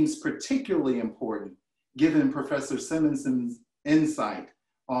 This seems particularly important given Professor Simonson's insight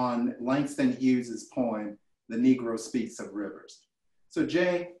on Langston Hughes's poem, The Negro Speaks of Rivers. So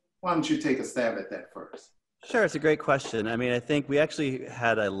Jay, why don't you take a stab at that first? Sure, it's a great question. I mean, I think we actually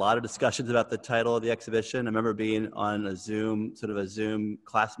had a lot of discussions about the title of the exhibition. I remember being on a Zoom, sort of a Zoom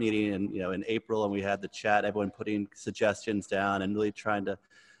class meeting in April, and we had the chat, everyone putting suggestions down and really trying to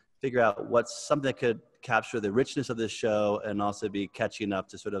figure out what's something that could capture the richness of this show and also be catchy enough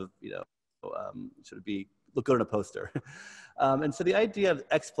to sort of, look good on a poster. And so the idea of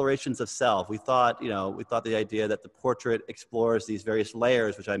explorations of self, we thought the idea that the portrait explores these various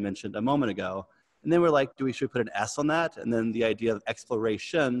layers, which I mentioned a moment ago. And then we're like, should we put an S on that? And then the idea of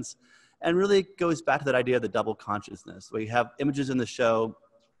explorations, and really goes back to that idea of the double consciousness. We have images in the show,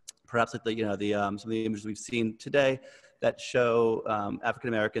 perhaps like some of the images we've seen today that show African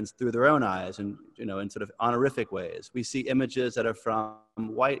Americans through their own eyes and in sort of honorific ways. We see images that are from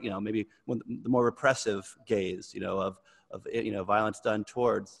white, maybe the more repressive gaze, of violence done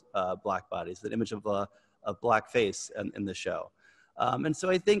towards Black bodies, the image of a Black face in the show. And so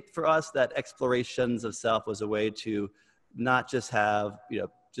I think for us that explorations of self was a way to not just have,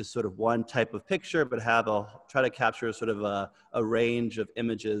 just sort of one type of picture, but try to capture sort of a range of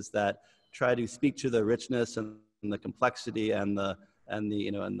images that try to speak to the richness and the complexity and some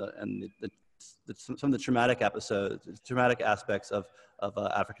of the traumatic aspects of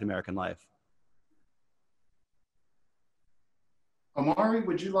African American life. Omari,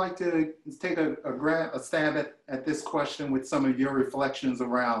 would you like to take a stab at this question with some of your reflections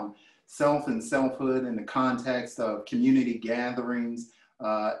around self and selfhood in the context of community gatherings,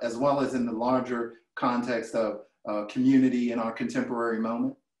 as well as in the larger context of community in our contemporary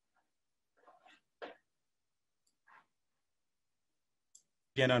moment?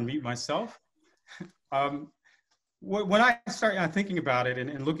 Again, unmute myself. When I start thinking about it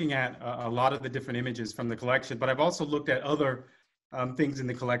and looking at a lot of the different images from the collection, but I've also looked at other things in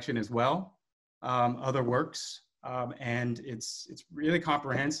the collection as well, other works, and it's really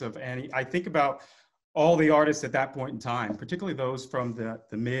comprehensive. And I think about all the artists at that point in time, particularly those from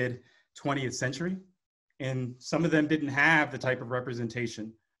the mid 20th century, and some of them didn't have the type of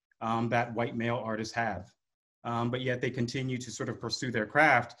representation that white male artists have, but yet they continue to sort of pursue their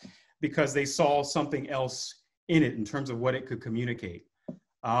craft because they saw something else in it in terms of what it could communicate.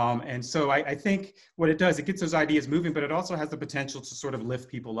 And so I think what it does, it gets those ideas moving, but it also has the potential to sort of lift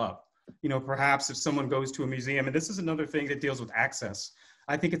people up. Perhaps if someone goes to a museum, and this is another thing that deals with access,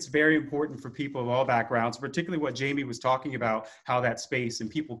 I think it's very important for people of all backgrounds, particularly what Jamie was talking about, how that space and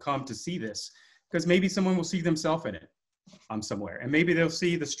people come to see this, because maybe someone will see themselves in it somewhere. And maybe they'll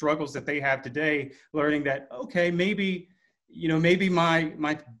see the struggles that they have today, learning that, okay, maybe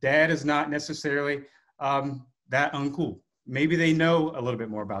my dad is not necessarily that uncool. Maybe they know a little bit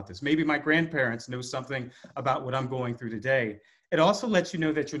more about this. Maybe my grandparents know something about what I'm going through today. It also lets you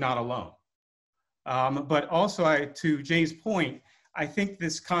know that you're not alone. But also, to Jay's point, I think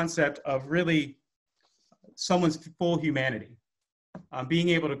this concept of really someone's full humanity, being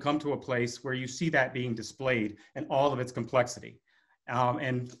able to come to a place where you see that being displayed and all of its complexity.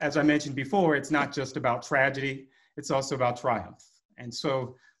 And as I mentioned before, it's not just about tragedy, it's also about triumph. And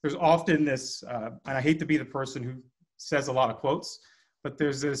so there's often this, and I hate to be the person who says a lot of quotes, but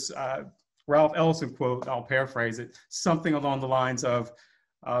there's this Ralph Ellison quote, I'll paraphrase it, something along the lines of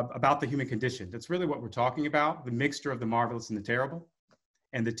about the human condition. That's really what we're talking about, the mixture of the marvelous and the terrible.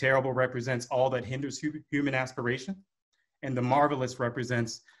 And the terrible represents all that hinders human aspiration. And the marvelous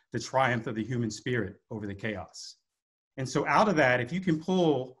represents the triumph of the human spirit over the chaos. And so out of that, if you can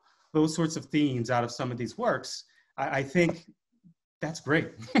pull those sorts of themes out of some of these works, I think that's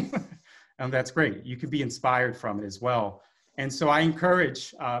great. That's great. You can be inspired from it as well. And so I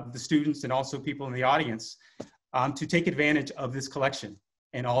encourage the students and also people in the audience to take advantage of this collection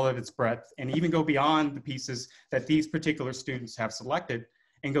and all of its breadth, and even go beyond the pieces that these particular students have selected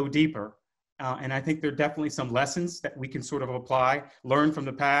and go deeper. And I think there are definitely some lessons that we can sort of apply, learn from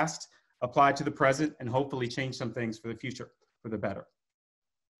the past, apply to the present, and hopefully change some things for the future, for the better.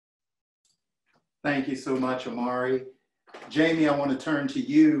 Thank you so much, Omari. Jamie, I want to turn to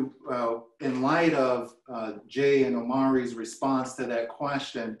you. In light of Jay and Omari's response to that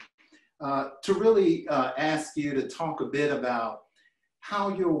question, to really ask you to talk a bit about how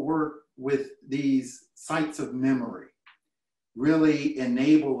your work with these sites of memory really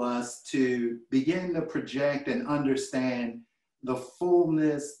enable us to begin to project and understand the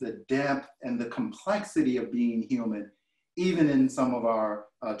fullness, the depth, and the complexity of being human, even in some of our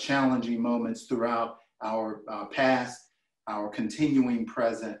challenging moments throughout our past, our continuing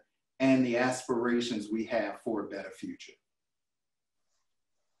present, and the aspirations we have for a better future.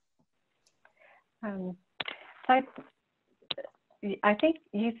 Um, so I think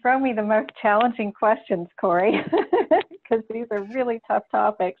you throw me the most challenging questions, Corey, because these are really tough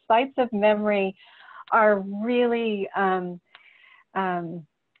topics. Sites of memory are really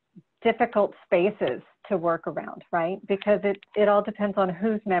difficult spaces to work around, right? Because it all depends on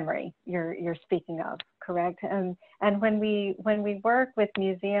whose memory you're speaking of, correct? And when we work with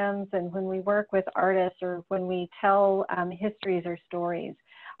museums and when we work with artists or when we tell histories or stories,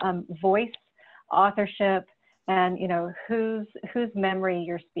 voice, authorship, and whose memory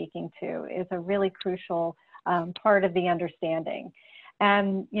you're speaking to is a really crucial part of the understanding.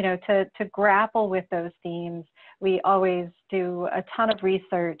 And to grapple with those themes, we always do a ton of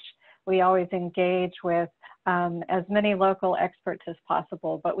research. We always engage with as many local experts as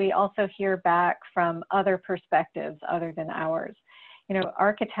possible, but we also hear back from other perspectives other than ours.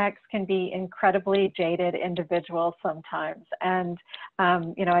 Architects can be incredibly jaded individuals sometimes. And,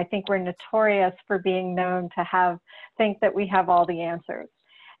 I think we're notorious for being known to think that we have all the answers.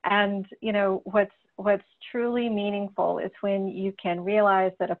 And, what's truly meaningful is when you can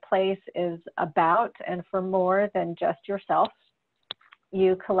realize that a place is about and for more than just yourself.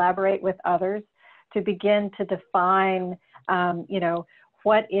 You collaborate with others to begin to define,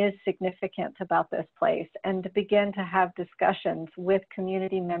 what is significant about this place, and to begin to have discussions with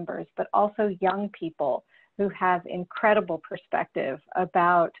community members, but also young people who have incredible perspective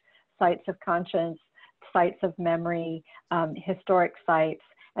about sites of conscience, sites of memory, historic sites,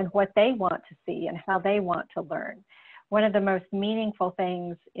 and what they want to see and how they want to learn. One of the most meaningful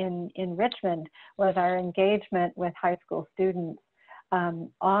things in Richmond was our engagement with high school students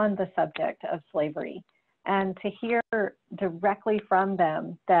on the subject of slavery, and to hear directly from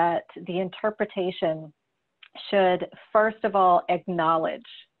them that the interpretation should first of all acknowledge,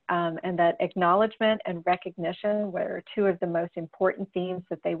 and that acknowledgement and recognition were two of the most important themes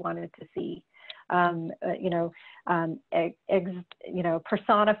that they wanted to see,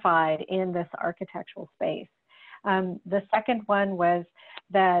 personified in this architectural space. The second one was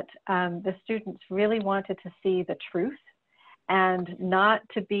that the students really wanted to see the truth and not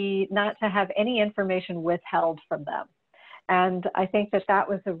to have any information withheld from them. And I think that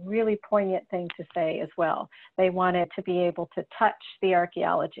was a really poignant thing to say as well. They wanted to be able to touch the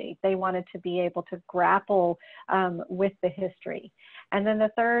archaeology. They wanted to be able to grapple with the history. And then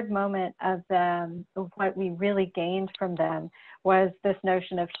the third moment of what we really gained from them was this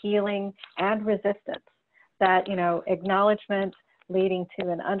notion of healing and resistance, that, acknowledgement leading to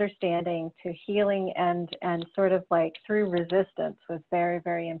an understanding, to healing, and sort of like through resistance was very,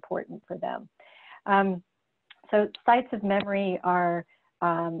 very important for them. So sites of memory are,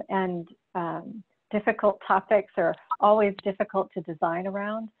 difficult topics are always difficult to design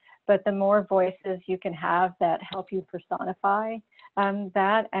around, but the more voices you can have that help you personify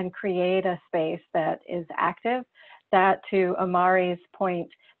that and create a space that is active, that, to Amari's point,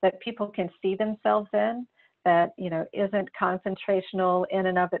 that people can see themselves in, that isn't concentrational in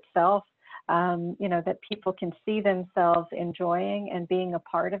and of itself, that people can see themselves enjoying and being a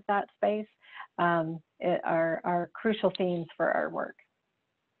part of that space, are crucial themes for our work.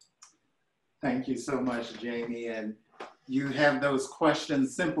 Thank you so much, Jamie. And you have those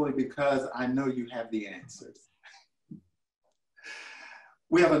questions simply because I know you have the answers.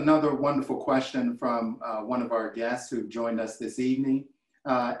 We have another wonderful question from one of our guests who joined us this evening.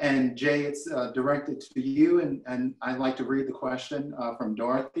 And Jay, it's directed to you, and I'd like to read the question from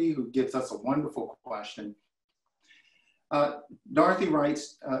Dorothy, who gives us a wonderful question. Dorothy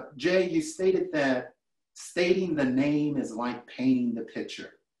writes, Jay, you stated that stating the name is like painting the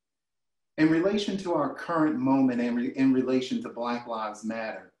picture. In relation to our current moment and in relation to Black Lives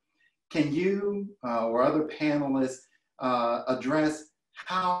Matter, can you or other panelists address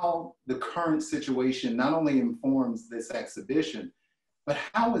how the current situation not only informs this exhibition, but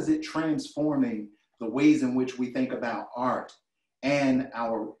how is it transforming the ways in which we think about art and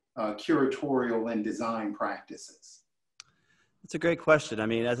our curatorial and design practices? It's a great question. I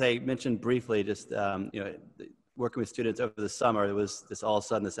mean, as I mentioned briefly, just working with students over the summer, it was this all of a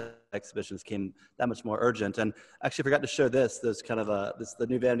sudden this exhibition became that much more urgent. And actually, I forgot to show this. There's kind of the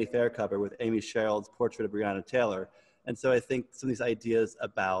new Vanity Fair cover with Amy Sherald's portrait of Breonna Taylor. And so I think some of these ideas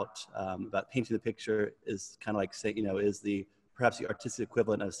about painting the picture is kind of like saying, is perhaps the artistic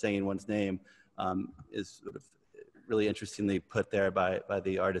equivalent of saying one's name, is sort of really interestingly put there by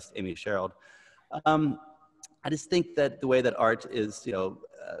the artist Amy Sherald. I just think that the way that art is,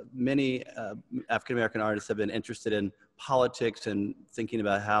 many African-American artists have been interested in politics and thinking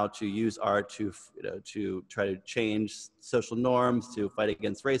about how to use art to try to change social norms, to fight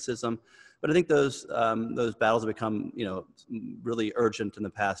against racism. But I think those battles have become, really urgent in the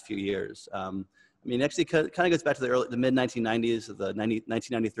past few years. I mean, actually kind of goes back to the mid 1990s, the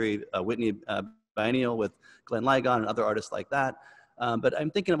 1993 Whitney Biennial with Glenn Ligon and other artists like that. But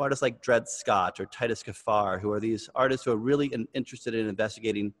I'm thinking of artists like Dred Scott or Titus Kaphar, who are these artists who are really interested in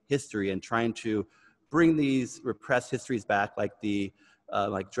investigating history and trying to bring these repressed histories back, like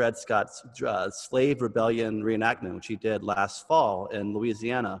Dred Scott's slave rebellion reenactment, which he did last fall in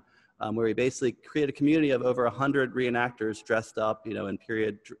Louisiana, where he basically created a community of over 100 reenactors dressed up, in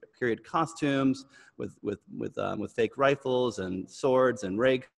period costumes with fake rifles and swords and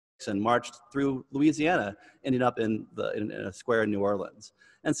rakes, and marched through Louisiana, ending up in a square in New Orleans.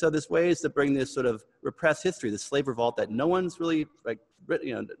 And so there's ways to bring this sort of repressed history, the slave revolt that no one's really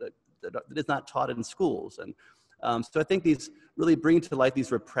that is not taught in schools. And so I think these really bring to light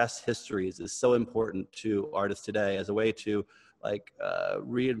these repressed histories is so important to artists today as a way to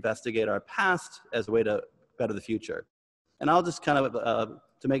reinvestigate our past as a way to better the future. And I'll just kind of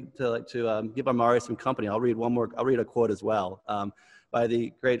give Amari some company. I'll read a quote as well. By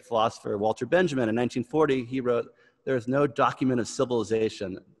the great philosopher Walter Benjamin in 1940, he wrote, "There is no document of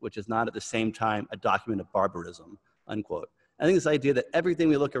civilization which is not at the same time a document of barbarism," unquote. I think this idea that everything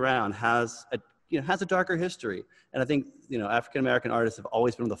we look around has a darker history. And I think, African-American artists have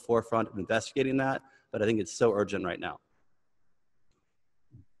always been on the forefront of investigating that, but I think it's so urgent right now.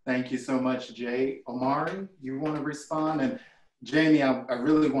 Thank you so much, Jay. Omari, you want to respond? And Jamie, I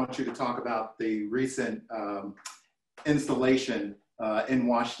really want you to talk about the recent installation in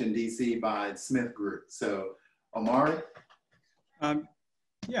Washington, D.C. by Smith Group. So, Omari?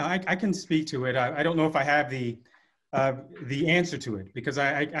 Yeah, I can speak to it. I don't know if I have the answer to it, because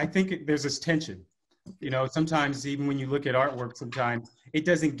I think there's this tension. Sometimes even when you look at artwork, sometimes it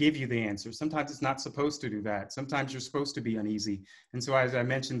doesn't give you the answer. Sometimes it's not supposed to do that. Sometimes you're supposed to be uneasy. And so, as I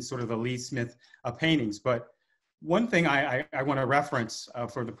mentioned, sort of the Lee Smith paintings. But one thing I want to reference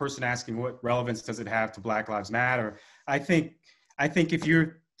for the person asking what relevance does it have to Black Lives Matter, I think if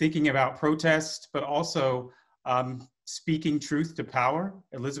you're thinking about protest, but also speaking truth to power,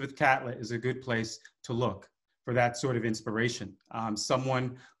 Elizabeth Catlett is a good place to look for that sort of inspiration.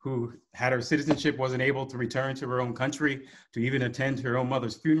 Someone who had her citizenship, wasn't able to return to her own country, to even attend her own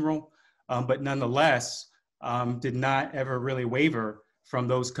mother's funeral, but nonetheless did not ever really waver from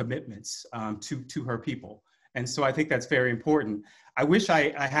those commitments to her people. And so I think that's very important. I wish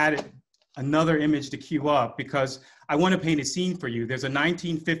I had another image to queue up, because I want to paint a scene for you. There's a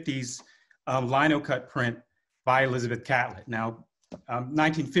 1950s lino cut print by Elizabeth Catlett. Now,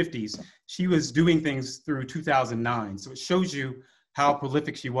 1950s, she was doing things through 2009. So it shows you how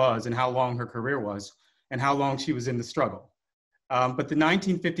prolific she was and how long her career was and how long she was in the struggle. But the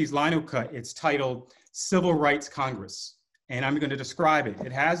 1950s lino cut, it's titled Civil Rights Congress. And I'm going to describe it.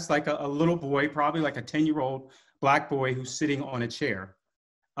 It has like a little boy, probably like a 10-year-old Black boy who's sitting on a chair.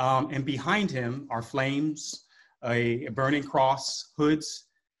 And behind him are flames, a burning cross, hoods.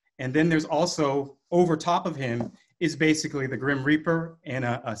 And then there's also, over top of him, is basically the Grim Reaper and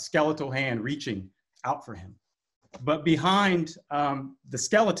a skeletal hand reaching out for him. But behind the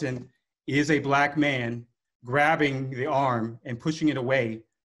skeleton is a Black man grabbing the arm and pushing it away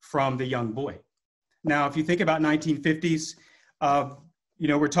from the young boy. Now, if you think about 1950s,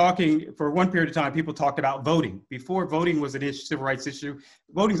 we're talking, for one period of time, people talked about voting. Before voting was an issue, civil rights issue,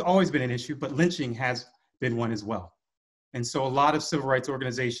 voting's always been an issue, but lynching has been one as well. And so a lot of civil rights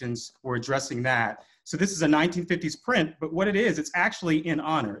organizations were addressing that. So this is a 1950s print, but what it is, it's actually in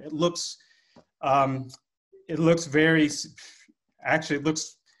honor. It looks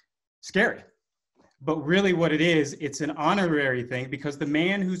scary. But really what it is, it's an honorary thing, because the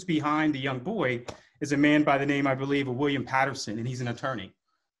man who's behind the young boy is a man by the name, I believe, of William Patterson, and he's an attorney.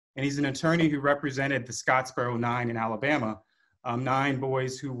 And he's an attorney who represented the Scottsboro 9 in Alabama, 9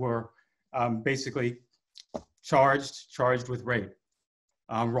 boys who were basically charged with rape,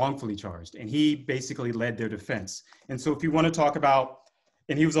 wrongfully charged. And he basically led their defense. And so if you want to talk about,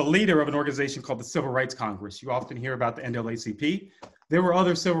 and he was a leader of an organization called the Civil Rights Congress. You often hear about the NAACP. There were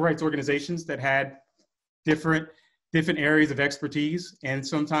other civil rights organizations that had different areas of expertise and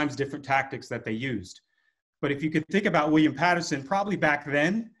sometimes different tactics that they used. But if you could think about William Patterson, probably back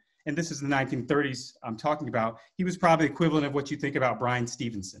then, and this is the 1930s I'm talking about, he was probably equivalent of what you think about Bryan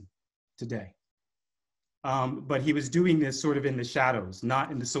Stevenson today. But he was doing this sort of in the shadows,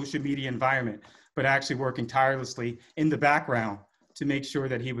 not in the social media environment, but actually working tirelessly in the background to make sure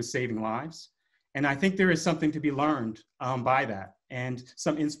that he was saving lives. And I think there is something to be learned by that, and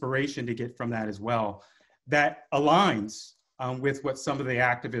some inspiration to get from that as well, that aligns with what some of the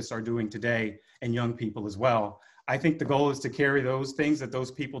activists are doing today, and young people as well. I think the goal is to carry those things that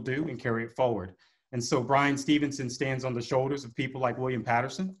those people do and carry it forward. And so Bryan Stevenson stands on the shoulders of people like William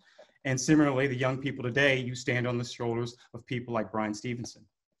Patterson. And similarly, the young people today, you stand on the shoulders of people like Brian Stevenson.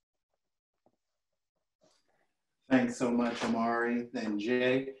 Thanks so much, Amari and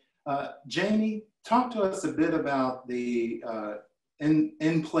Jay. Jamie, talk to us a bit about the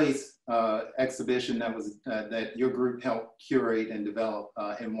in-place exhibition that your group helped curate and develop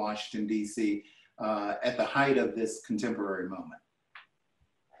in Washington, D.C. At the height of this contemporary moment.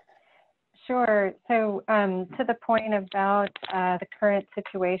 Sure. So to the point about the current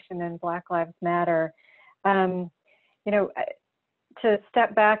situation in Black Lives Matter, you know, to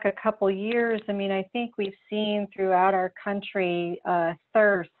step back a couple years, I mean, I think we've seen throughout our country a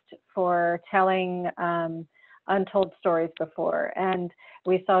thirst for telling untold stories before. And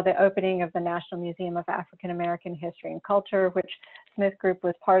we saw the opening of the National Museum of African American History and Culture, which Smith Group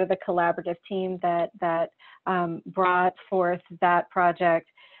was part of the collaborative team that brought forth that project.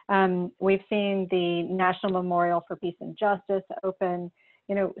 We've seen the National Memorial for Peace and Justice open,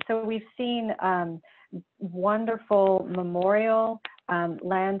 you know, so we've seen wonderful memorial,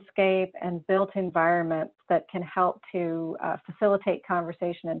 landscape, and built environments that can help to facilitate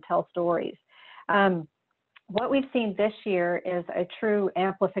conversation and tell stories. What we've seen this year is a true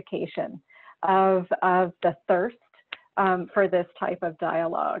amplification of the thirst for this type of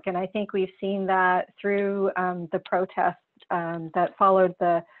dialogue. And I think we've seen that through the protests that followed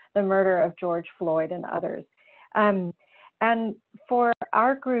the murder of George Floyd and others. And for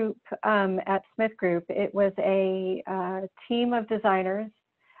our group at Smith Group, it was a team of designers,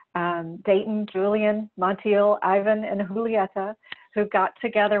 Dayton, Julian, Montiel, Ivan, and Julieta, who got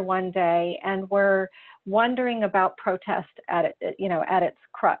together one day and were wondering about protest at its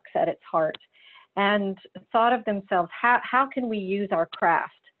crux, at its heart, and thought of themselves, how can we use our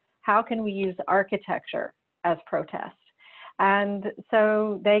craft? How can we use architecture as protest? And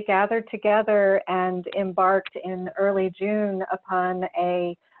so they gathered together and embarked in early June upon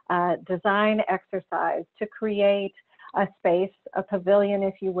a design exercise to create a space, a pavilion,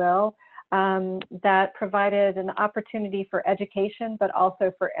 if you will, that provided an opportunity for education, but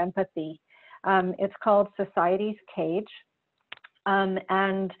also for empathy. It's called Society's Cage.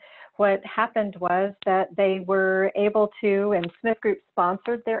 And what happened was that they were able to, and Smith Group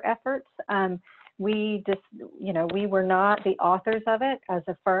sponsored their efforts. We were not the authors of it as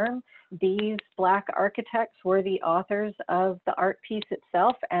a firm. These Black architects were the authors of the art piece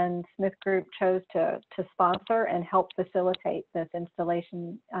itself, and Smith Group chose to sponsor and help facilitate this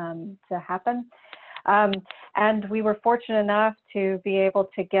installation to happen. And we were fortunate enough to be able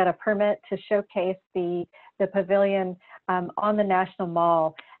to get a permit to showcase the pavilion on the National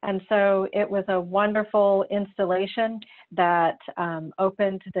Mall. And so it was a wonderful installation that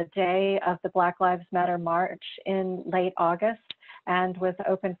opened the day of the Black Lives Matter March in late August and was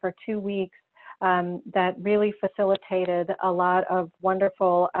open for 2 weeks. That really facilitated a lot of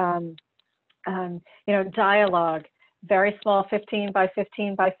wonderful, dialogue, very small 15 by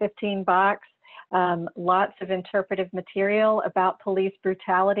 15 by 15 box, lots of interpretive material about police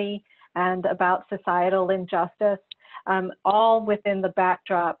brutality and about societal injustice, all within the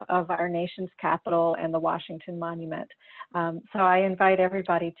backdrop of our nation's capital and the Washington Monument. So I invite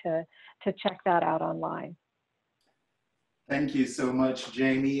everybody to check that out online. Thank you so much,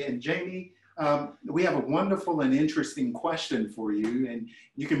 Jamie. And Jamie, we have a wonderful and interesting question for you, and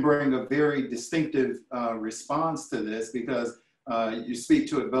you can bring a very distinctive response to this because you speak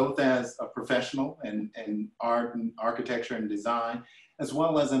to it both as a professional in art and architecture and design, as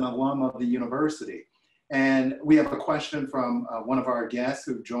well as an alum of the university. And we have a question from one of our guests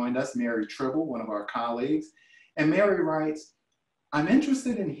who joined us, Mary Tribble, one of our colleagues. And Mary writes, I'm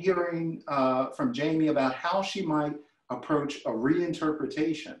interested in hearing from Jamie about how she might approach a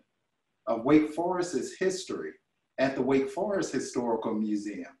reinterpretation of Wake Forest's history at the Wake Forest Historical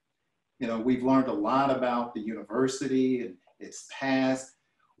Museum. You know, we've learned a lot about the university and its past.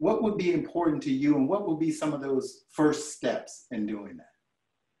 What would be important to you, and what would be some of those first steps in doing that?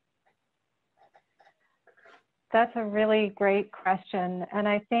 That's a really great question. And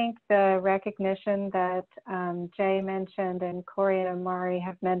I think the recognition that Jay mentioned and Corey and Amari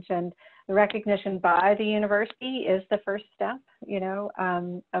have mentioned, the recognition by the university is the first step,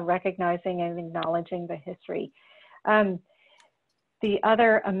 of recognizing and acknowledging the history. The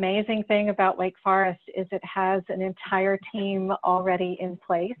other amazing thing about Wake Forest is it has an entire team already in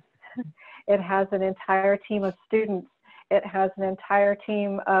place. It has an entire team of students. It has an entire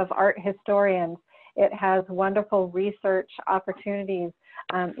team of art historians. It has wonderful research opportunities,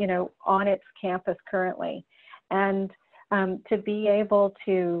 on its campus currently. And to be able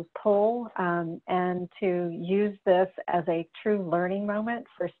to pull and to use this as a true learning moment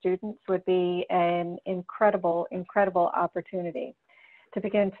for students would be an incredible, incredible opportunity. to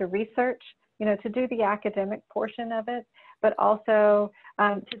begin to research, to do the academic portion of it, but also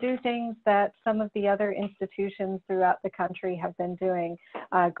to do things that some of the other institutions throughout the country have been doing.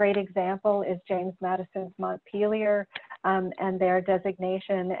 A great example is James Madison's Montpelier and their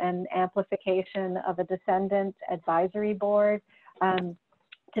designation and amplification of a descendant advisory board,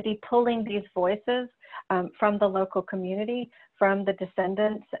 to be pulling these voices from the local community, from the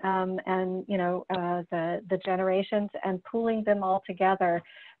descendants and the generations, and pooling them all together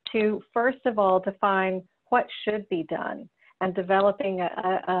to, first of all, define what should be done and developing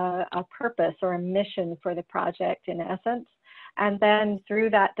a purpose or a mission for the project in essence. And then through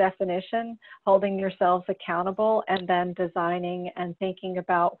that definition, holding yourselves accountable and then designing and thinking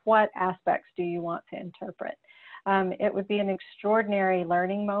about what aspects do you want to interpret. It would be an extraordinary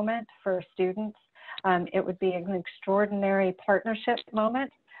learning moment for students. It would be an extraordinary partnership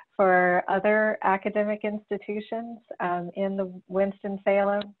moment for other academic institutions in the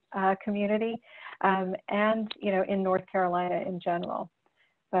Winston-Salem community and in North Carolina in general.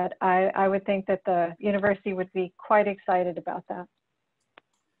 But I would think that the university would be quite excited about that.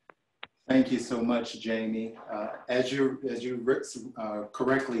 Thank you so much, Jamie. As you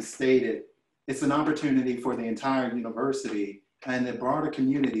correctly stated, it's an opportunity for the entire university and the broader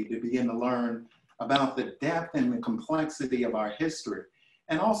community to begin to learn about the depth and the complexity of our history,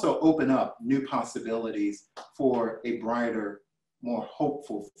 and also open up new possibilities for a brighter, more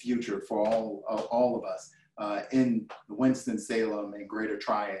hopeful future for all of us in the Winston-Salem and Greater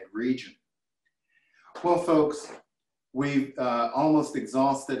Triad region. Well, folks, we've almost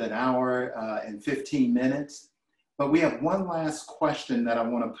exhausted an hour and 15 minutes, but we have one last question that I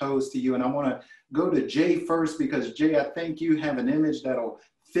want to pose to you, and I want to go to Jay first, because Jay, I think you have an image that'll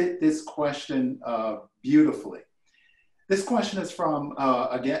fit this question beautifully. This question is from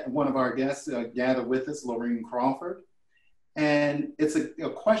again, one of our guests gathered with us, Lorraine Crawford. And it's a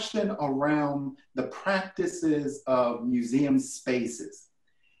question around the practices of museum spaces.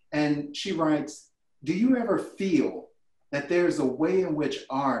 And she writes, do you ever feel that there's a way in which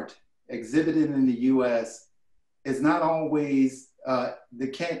art exhibited in the US is not always,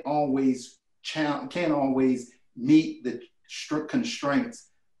 can't always meet the constraints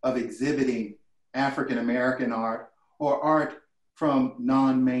of exhibiting African-American art or art from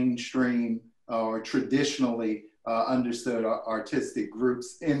non-mainstream or traditionally understood artistic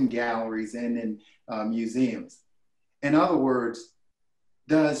groups in galleries and in museums? In other words,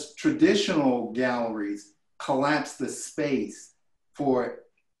 does traditional galleries collapse the space for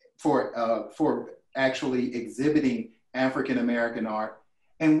actually exhibiting African-American art?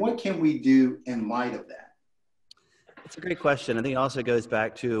 And what can we do in light of that? It's a great question. I think it also goes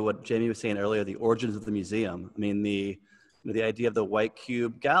back to what Jamie was saying earlier, the origins of the museum. I mean, the idea of the white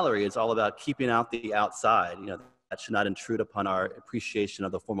cube gallery is all about keeping out the outside. That should not intrude upon our appreciation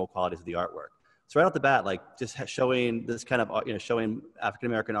of the formal qualities of the artwork. So right off the bat, like just showing this kind of, showing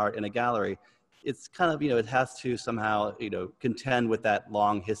African-American art in a gallery, it's kind of, it has to somehow, contend with that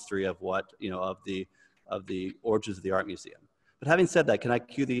long history of what, of the origins of the art museum. But having said that, can I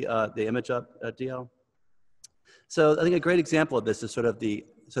cue the image up, DL? So I think a great example of this is sort of the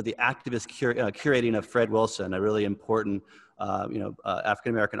activist curating of Fred Wilson, a really important,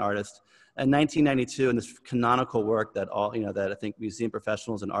 African-American artist. In 1992, in this canonical work that that I think museum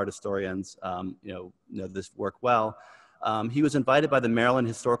professionals and art historians, know this work well, he was invited by the Maryland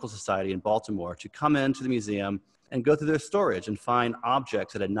Historical Society in Baltimore to come into the museum and go through their storage and find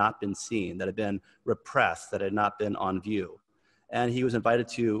objects that had not been seen, that had been repressed, that had not been on view. And he was invited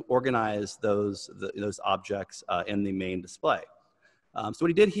to organize those objects in the main display. So what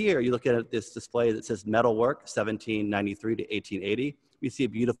he did here, you look at this display that says metalwork, 1793 to 1880. We see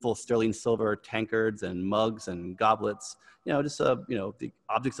beautiful sterling silver tankards and mugs and goblets, the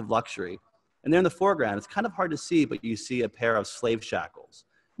objects of luxury. And there in the foreground, it's kind of hard to see, but you see a pair of slave shackles.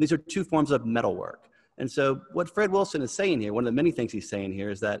 And these are two forms of metalwork. And so what Fred Wilson is saying here, one of the many things he's saying here,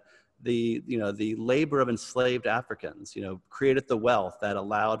 is that the labor of enslaved Africans, created the wealth that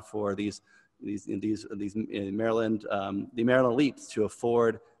allowed for the Maryland elites to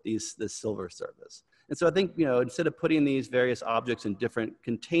afford this silver service. And so I think, instead of putting these various objects in different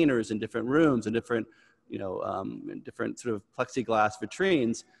containers in different rooms and different, in different sort of plexiglass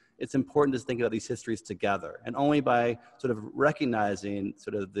vitrines, it's important to think about these histories together. And only by sort of recognizing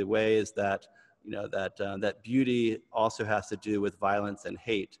sort of the ways that, that beauty also has to do with violence and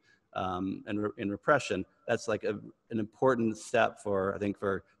hate and repression, that's like an important step for, I think,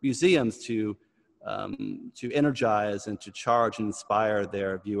 for museums to energize and to charge and inspire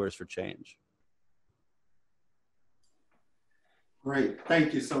their viewers for change. Great.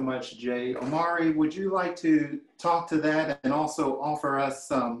 Thank you so much, Jay. Omari, would you like to talk to that and also offer us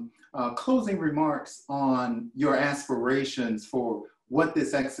some closing remarks on your aspirations for what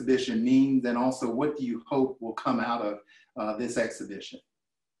this exhibition means, and also what do you hope will come out of this exhibition?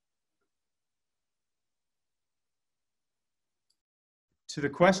 To the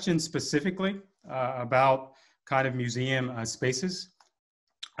question specifically about kind of museum spaces,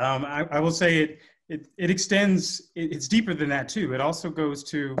 I will say it extends, it's deeper than that too. It also goes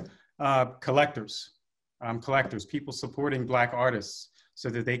to collectors, people supporting Black artists so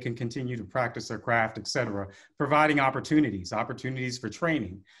that they can continue to practice their craft, et cetera, providing opportunities for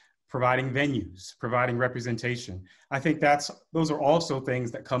training, providing venues, providing representation. I think those are also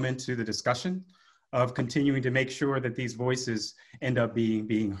things that come into the discussion of continuing to make sure that these voices end up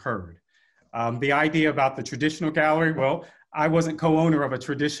being heard. The idea about the traditional gallery, well, I wasn't co-owner of a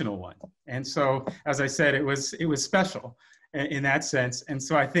traditional one. And so, as I said, it was special in that sense. And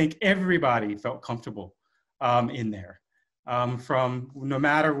so I think everybody felt comfortable in there. From no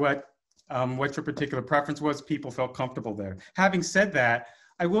matter what your particular preference was, people felt comfortable there. Having said that,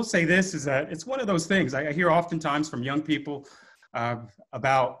 I will say this, is that it's one of those things I hear oftentimes from young people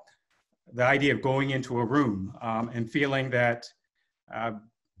about the idea of going into a room and feeling that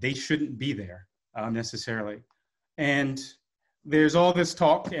they shouldn't be there necessarily. And there's all this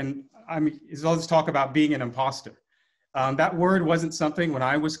talk, there's all this talk about being an imposter. That word wasn't something when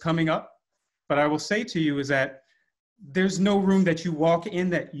I was coming up, but I will say to you is that there's no room that you walk in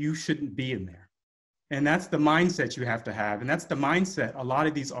that you shouldn't be in there. And that's the mindset you have to have. And that's the mindset a lot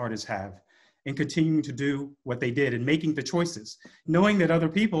of these artists have in continuing to do what they did and making the choices, knowing that other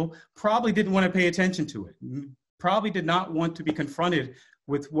people probably didn't want to pay attention to it, probably did not want to be confronted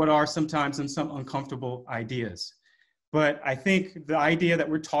with what are sometimes some uncomfortable ideas. But I think the idea that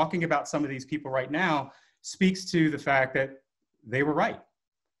we're talking about some of these people right now speaks to the fact that they were right.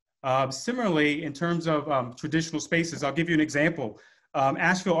 Similarly, in terms of traditional spaces, I'll give you an example.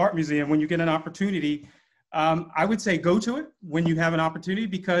 Asheville Art Museum, when you get an opportunity, I would say go to it when you have an opportunity,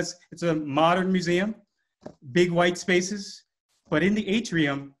 because it's a modern museum, big white spaces, but in the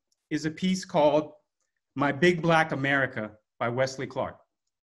atrium is a piece called My Big Black America by Wesley Clark.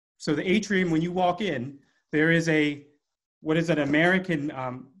 So the atrium, when you walk in, there is what is an American,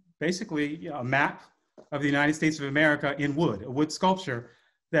 basically a map of the United States of America in wood, a wood sculpture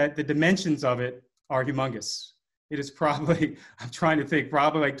that the dimensions of it are humongous. It is probably, I'm trying to think,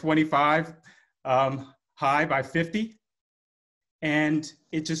 probably like 25 high by 50. And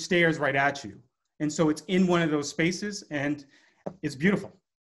it just stares right at you. And so it's in one of those spaces and it's beautiful.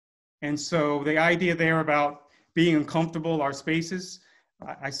 And so the idea there about being uncomfortable, our spaces,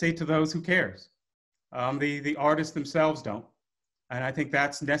 I say to those, who cares? The artists themselves don't. And I think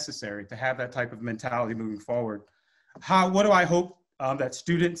that's necessary to have that type of mentality moving forward. What do I hope that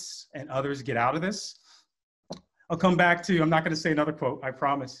students and others get out of this? I'll come back to, I'm not going to say another quote, I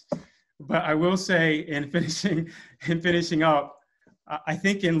promise. But I will say, in finishing up, I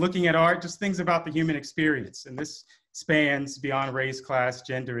think in looking at art, just things about the human experience, and this spans beyond race, class,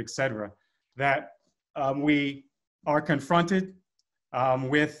 gender, et cetera, that we are confronted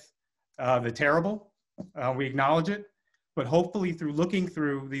with the terrible, we acknowledge it, but hopefully through looking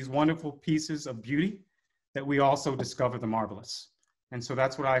through these wonderful pieces of beauty, that we also discover the marvelous. And so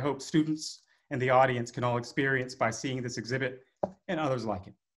that's what I hope students and the audience can all experience by seeing this exhibit and others like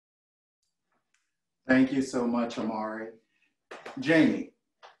it. Thank you so much, Omari. Jamie,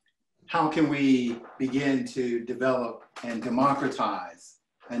 how can we begin to develop and democratize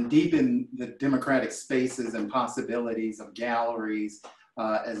and deepen the democratic spaces and possibilities of galleries,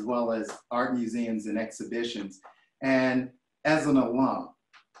 as well as art museums and exhibitions? And as an alum,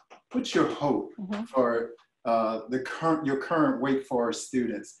 what's your hope for your current Wake Forest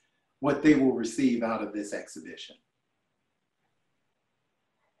students, what they will receive out of this exhibition?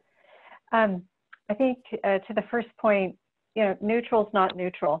 I think to the first point, neutral is not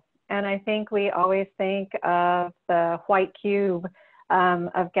neutral. And I think we always think of the white cube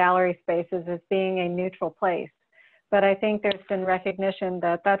of gallery spaces as being a neutral place. But I think there's been recognition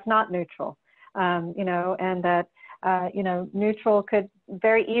that that's not neutral, and that, neutral could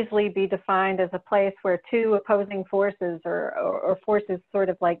very easily be defined as a place where two opposing forces or forces sort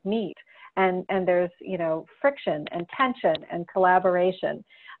of like meet. And there's, friction and tension and collaboration.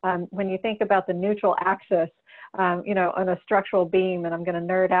 When you think about the neutral axis, on a structural beam, and I'm going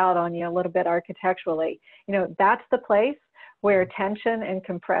to nerd out on you a little bit architecturally, that's the place where tension and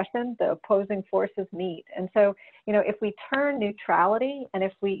compression, the opposing forces meet. And so, if we turn neutrality and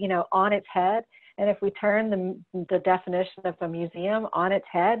if we, on its head, and if we turn the definition of a museum on its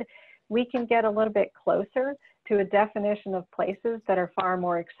head, we can get a little bit closer to a definition of places that are far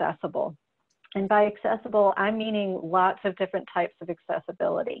more accessible. And by accessible, I'm meaning lots of different types of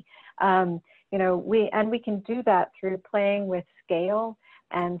accessibility. You know, we can do that through playing with scale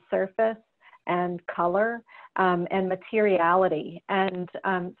and surface and color and materiality. And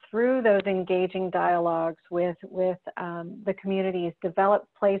through those engaging dialogues with the communities, develop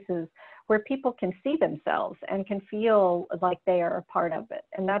places where people can see themselves and can feel like they are a part of it.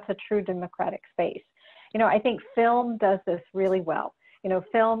 And that's a true democratic space. You know, I think film does this really well. You know,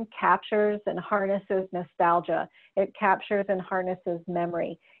 film captures and harnesses nostalgia. It captures and harnesses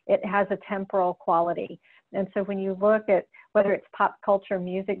memory. It has a temporal quality. And so when you look at whether it's pop culture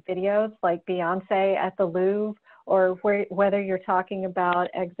music videos like Beyonce at the Louvre, or whether you're talking about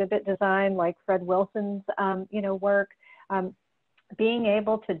exhibit design like Fred Wilson's, you know, work, being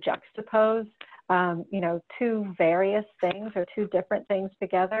able to juxtapose, you know, two various things or two different things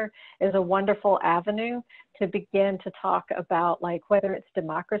together is a wonderful avenue to begin to talk about, like, whether it's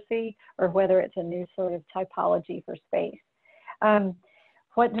democracy or whether it's a new sort of typology for space.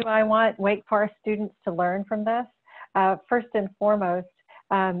 What do I want Wake Forest students to learn from this? First and foremost,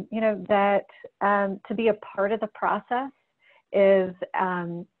 you know, that to be a part of the process is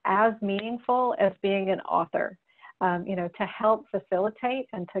as meaningful as being an author. You know, to help facilitate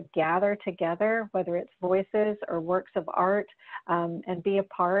and to gather together, whether it's voices or works of art, and be a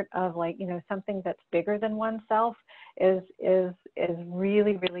part of, like, you know, something that's bigger than oneself is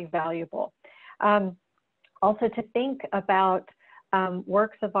really, really valuable. Also to think about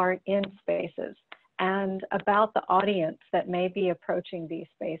works of art in spaces and about the audience that may be approaching these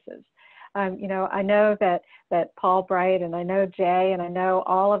spaces. You know, I know that Paul Bright and I know Jay and I know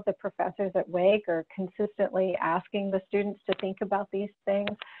all of the professors at Wake are consistently asking the students to think about these things,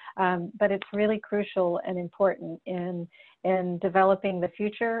 but it's really crucial and important in developing the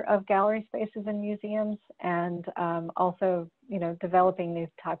future of gallery spaces and museums, and also, you know, developing these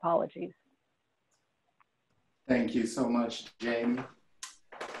typologies. Thank you so much, Jamie.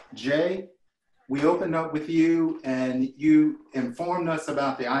 Jay, we opened up with you and you informed us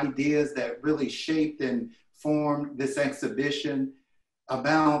about the ideas that really shaped and formed this exhibition,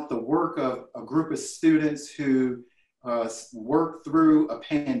 about the work of a group of students who worked through a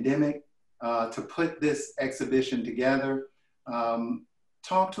pandemic to put this exhibition together.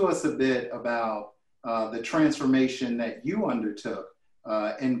 Talk to us a bit about the transformation that you undertook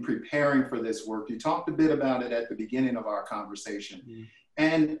in preparing for this work. You talked a bit about it at the beginning of our conversation. Mm-hmm.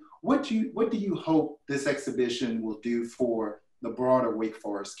 And what do you hope this exhibition will do for the broader Wake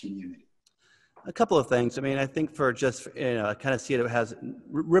Forest community? A couple of things. I mean, I think for just, you know, I kind of see it has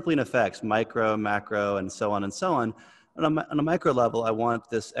rippling effects, micro, macro, and so on and so on. On a micro level, I want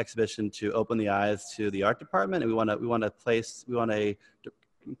this exhibition to open the eyes to the art department, and we want to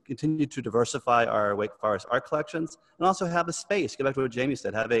continue to diversify our Wake Forest art collections, and also have a space, go back to what Jamie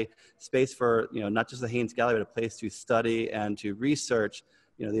said, have a space for, you know, not just the Haynes Gallery, but a place to study and to research,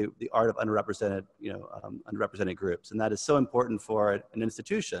 you know, the art of underrepresented, you know, underrepresented groups. And that is so important for an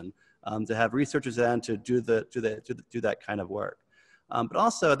institution to have researchers and to do that kind of work. But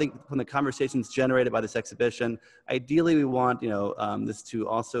also, I think when the conversations generated by this exhibition, ideally we want, you know, this to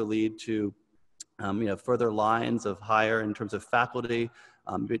also lead to, you know, further lines of hire in terms of faculty,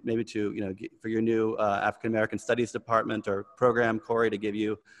 maybe to, you know, for your new African American Studies Department or program, Corey, to give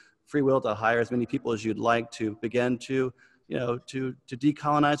you free will to hire as many people as you'd like to begin to, you know, to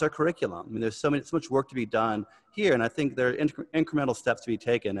decolonize our curriculum. I mean, there's so much work to be done here, and I think there are incremental steps to be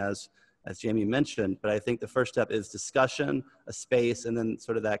taken, as Jamie mentioned, but I think the first step is discussion, a space, and then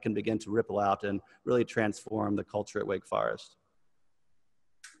sort of that can begin to ripple out and really transform the culture at Wake Forest.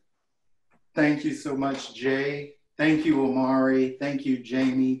 Thank you so much, Jay. Thank you, Omari. Thank you,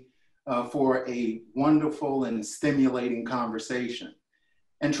 Jamie, for a wonderful and stimulating conversation.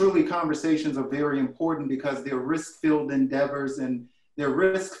 And truly, conversations are very important because they're risk-filled endeavors, and they're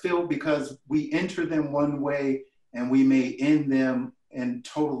risk-filled because we enter them one way and we may end them and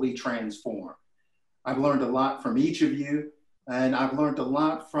totally transform. I've learned a lot from each of you, and I've learned a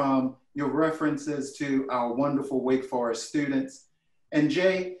lot from your references to our wonderful Wake Forest students. And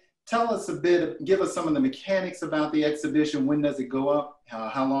Jay, tell us a bit, give us some of the mechanics about the exhibition. When does it go up?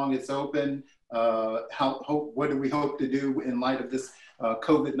 How long it's open? What do we hope to do in light of this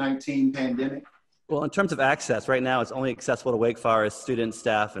COVID-19 pandemic? Well, in terms of access, right now it's only accessible to Wake Forest students,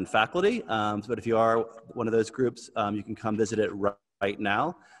 staff, and faculty. But if you are one of those groups, you can come visit it right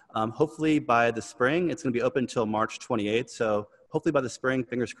now. Hopefully by the spring, it's going to be open until March 28th. So hopefully by the spring,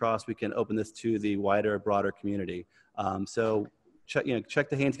 fingers crossed, we can open this to the wider, broader community. So check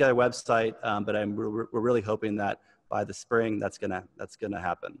the Haynes Gallery website, but we're really hoping that by the spring, that's gonna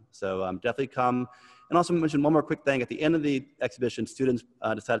happen. So definitely come. And also mention one more quick thing. At the end of the exhibition, students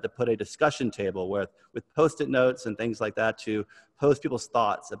decided to put a discussion table with Post-it notes and things like that to post people's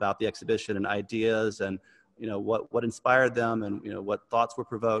thoughts about the exhibition and ideas and what inspired them and what thoughts were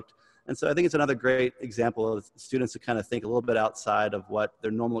provoked. And so I think it's another great example of students to kind of think a little bit outside of what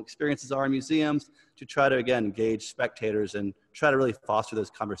their normal experiences are in museums to try to, again, engage spectators and try to really foster those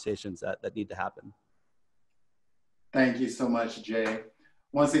conversations that need to happen. Thank you so much, Jay.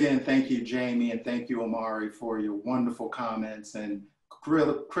 Once again, thank you, Jamie, and thank you, Omari, for your wonderful comments and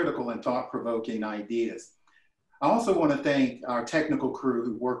critical and thought-provoking ideas. I also want to thank our technical crew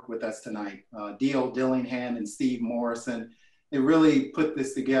who worked with us tonight, D.L. Dillingham and Steve Morrison. They really put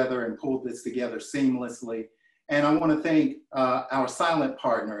this together and pulled this together seamlessly. And I want to thank our silent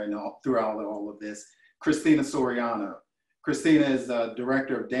partner throughout all of this, Christina Soriano. Christina is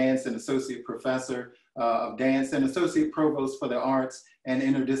Director of Dance and Associate Professor of Dance and Associate Provost for the Arts and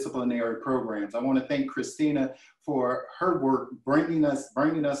Interdisciplinary Programs. I want to thank Christina for her work bringing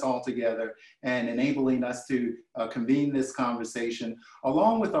us all together and enabling us to convene this conversation,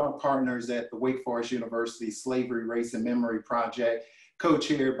 along with our partners at the Wake Forest University Slavery, Race, and Memory Project,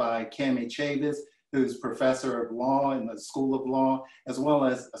 co-chaired by Cami Chavis, who's Professor of Law in the School of Law, as well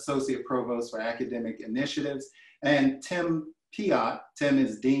as Associate Provost for Academic Initiatives, and Tim Piott. Tim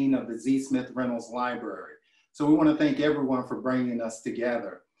is Dean of the Z. Smith Reynolds Library. So we want to thank everyone for bringing us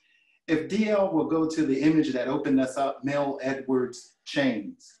together. If DL will go to the image that opened us up, Mel Edwards'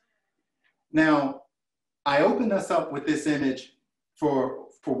 Chains. Now, I opened us up with this image for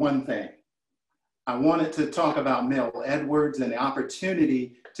one thing. I wanted to talk about Mel Edwards and the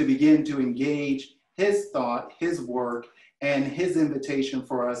opportunity to begin to engage his thought, his work, and his invitation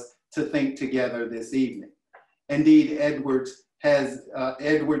for us to think together this evening. Indeed, Edwards'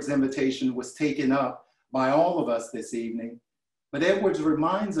 invitation was taken up by all of us this evening. But Edwards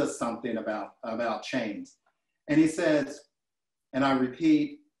reminds us something about chains. And he says, and I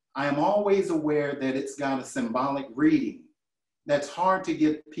repeat, I am always aware that it's got a symbolic reading that's hard to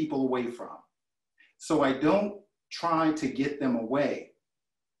get people away from. So I don't try to get them away,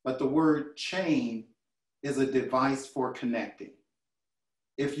 but the word chain is a device for connecting.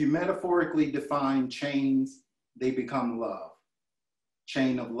 If you metaphorically define chains, they become love.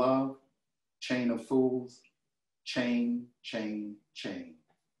 Chain of love, chain of fools, chain, chain, chain.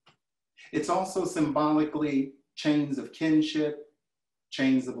 It's also symbolically chains of kinship,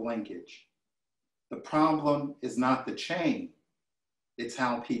 chains of linkage. The problem is not the chain, it's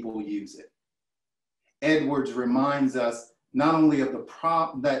how people use it. Edwards reminds us not only of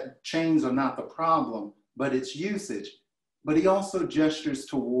that chains are not the problem, but its usage, but he also gestures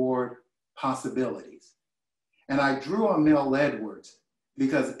toward possibilities. And I drew on Mel Edwards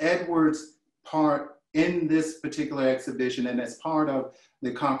because Edwards' part in this particular exhibition and as part of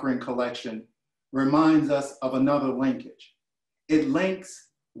the Cochran Collection reminds us of another linkage. It links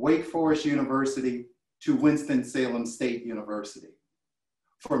Wake Forest University to Winston-Salem State University.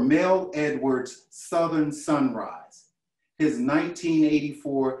 For Mel Edwards' Southern Sunrise, his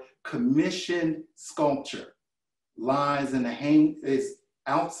 1984 commissioned sculpture is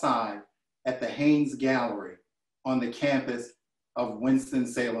outside at the Haynes Gallery on the campus of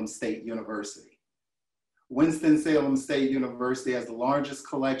Winston-Salem State University. Winston-Salem State University has the largest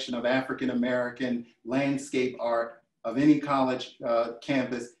collection of African-American landscape art of any college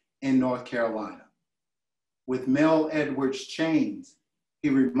campus in North Carolina. With Mel Edwards' Chains, he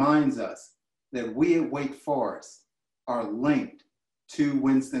reminds us that we at Wake Forest are linked to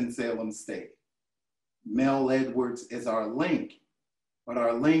Winston-Salem State. Mel Edwards is our link, but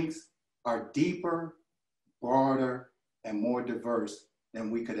our links are deeper, broader, and more diverse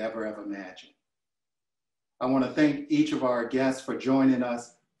than we could ever have imagined. I want to thank each of our guests for joining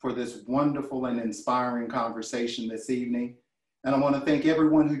us for this wonderful and inspiring conversation this evening. And I want to thank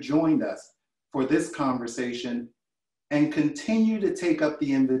everyone who joined us for this conversation and continue to take up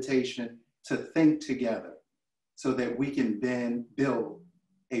the invitation to think together so that we can then build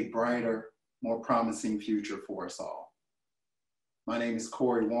a brighter, more promising future for us all. My name is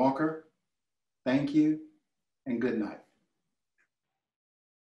Corey Walker. Thank you and good night.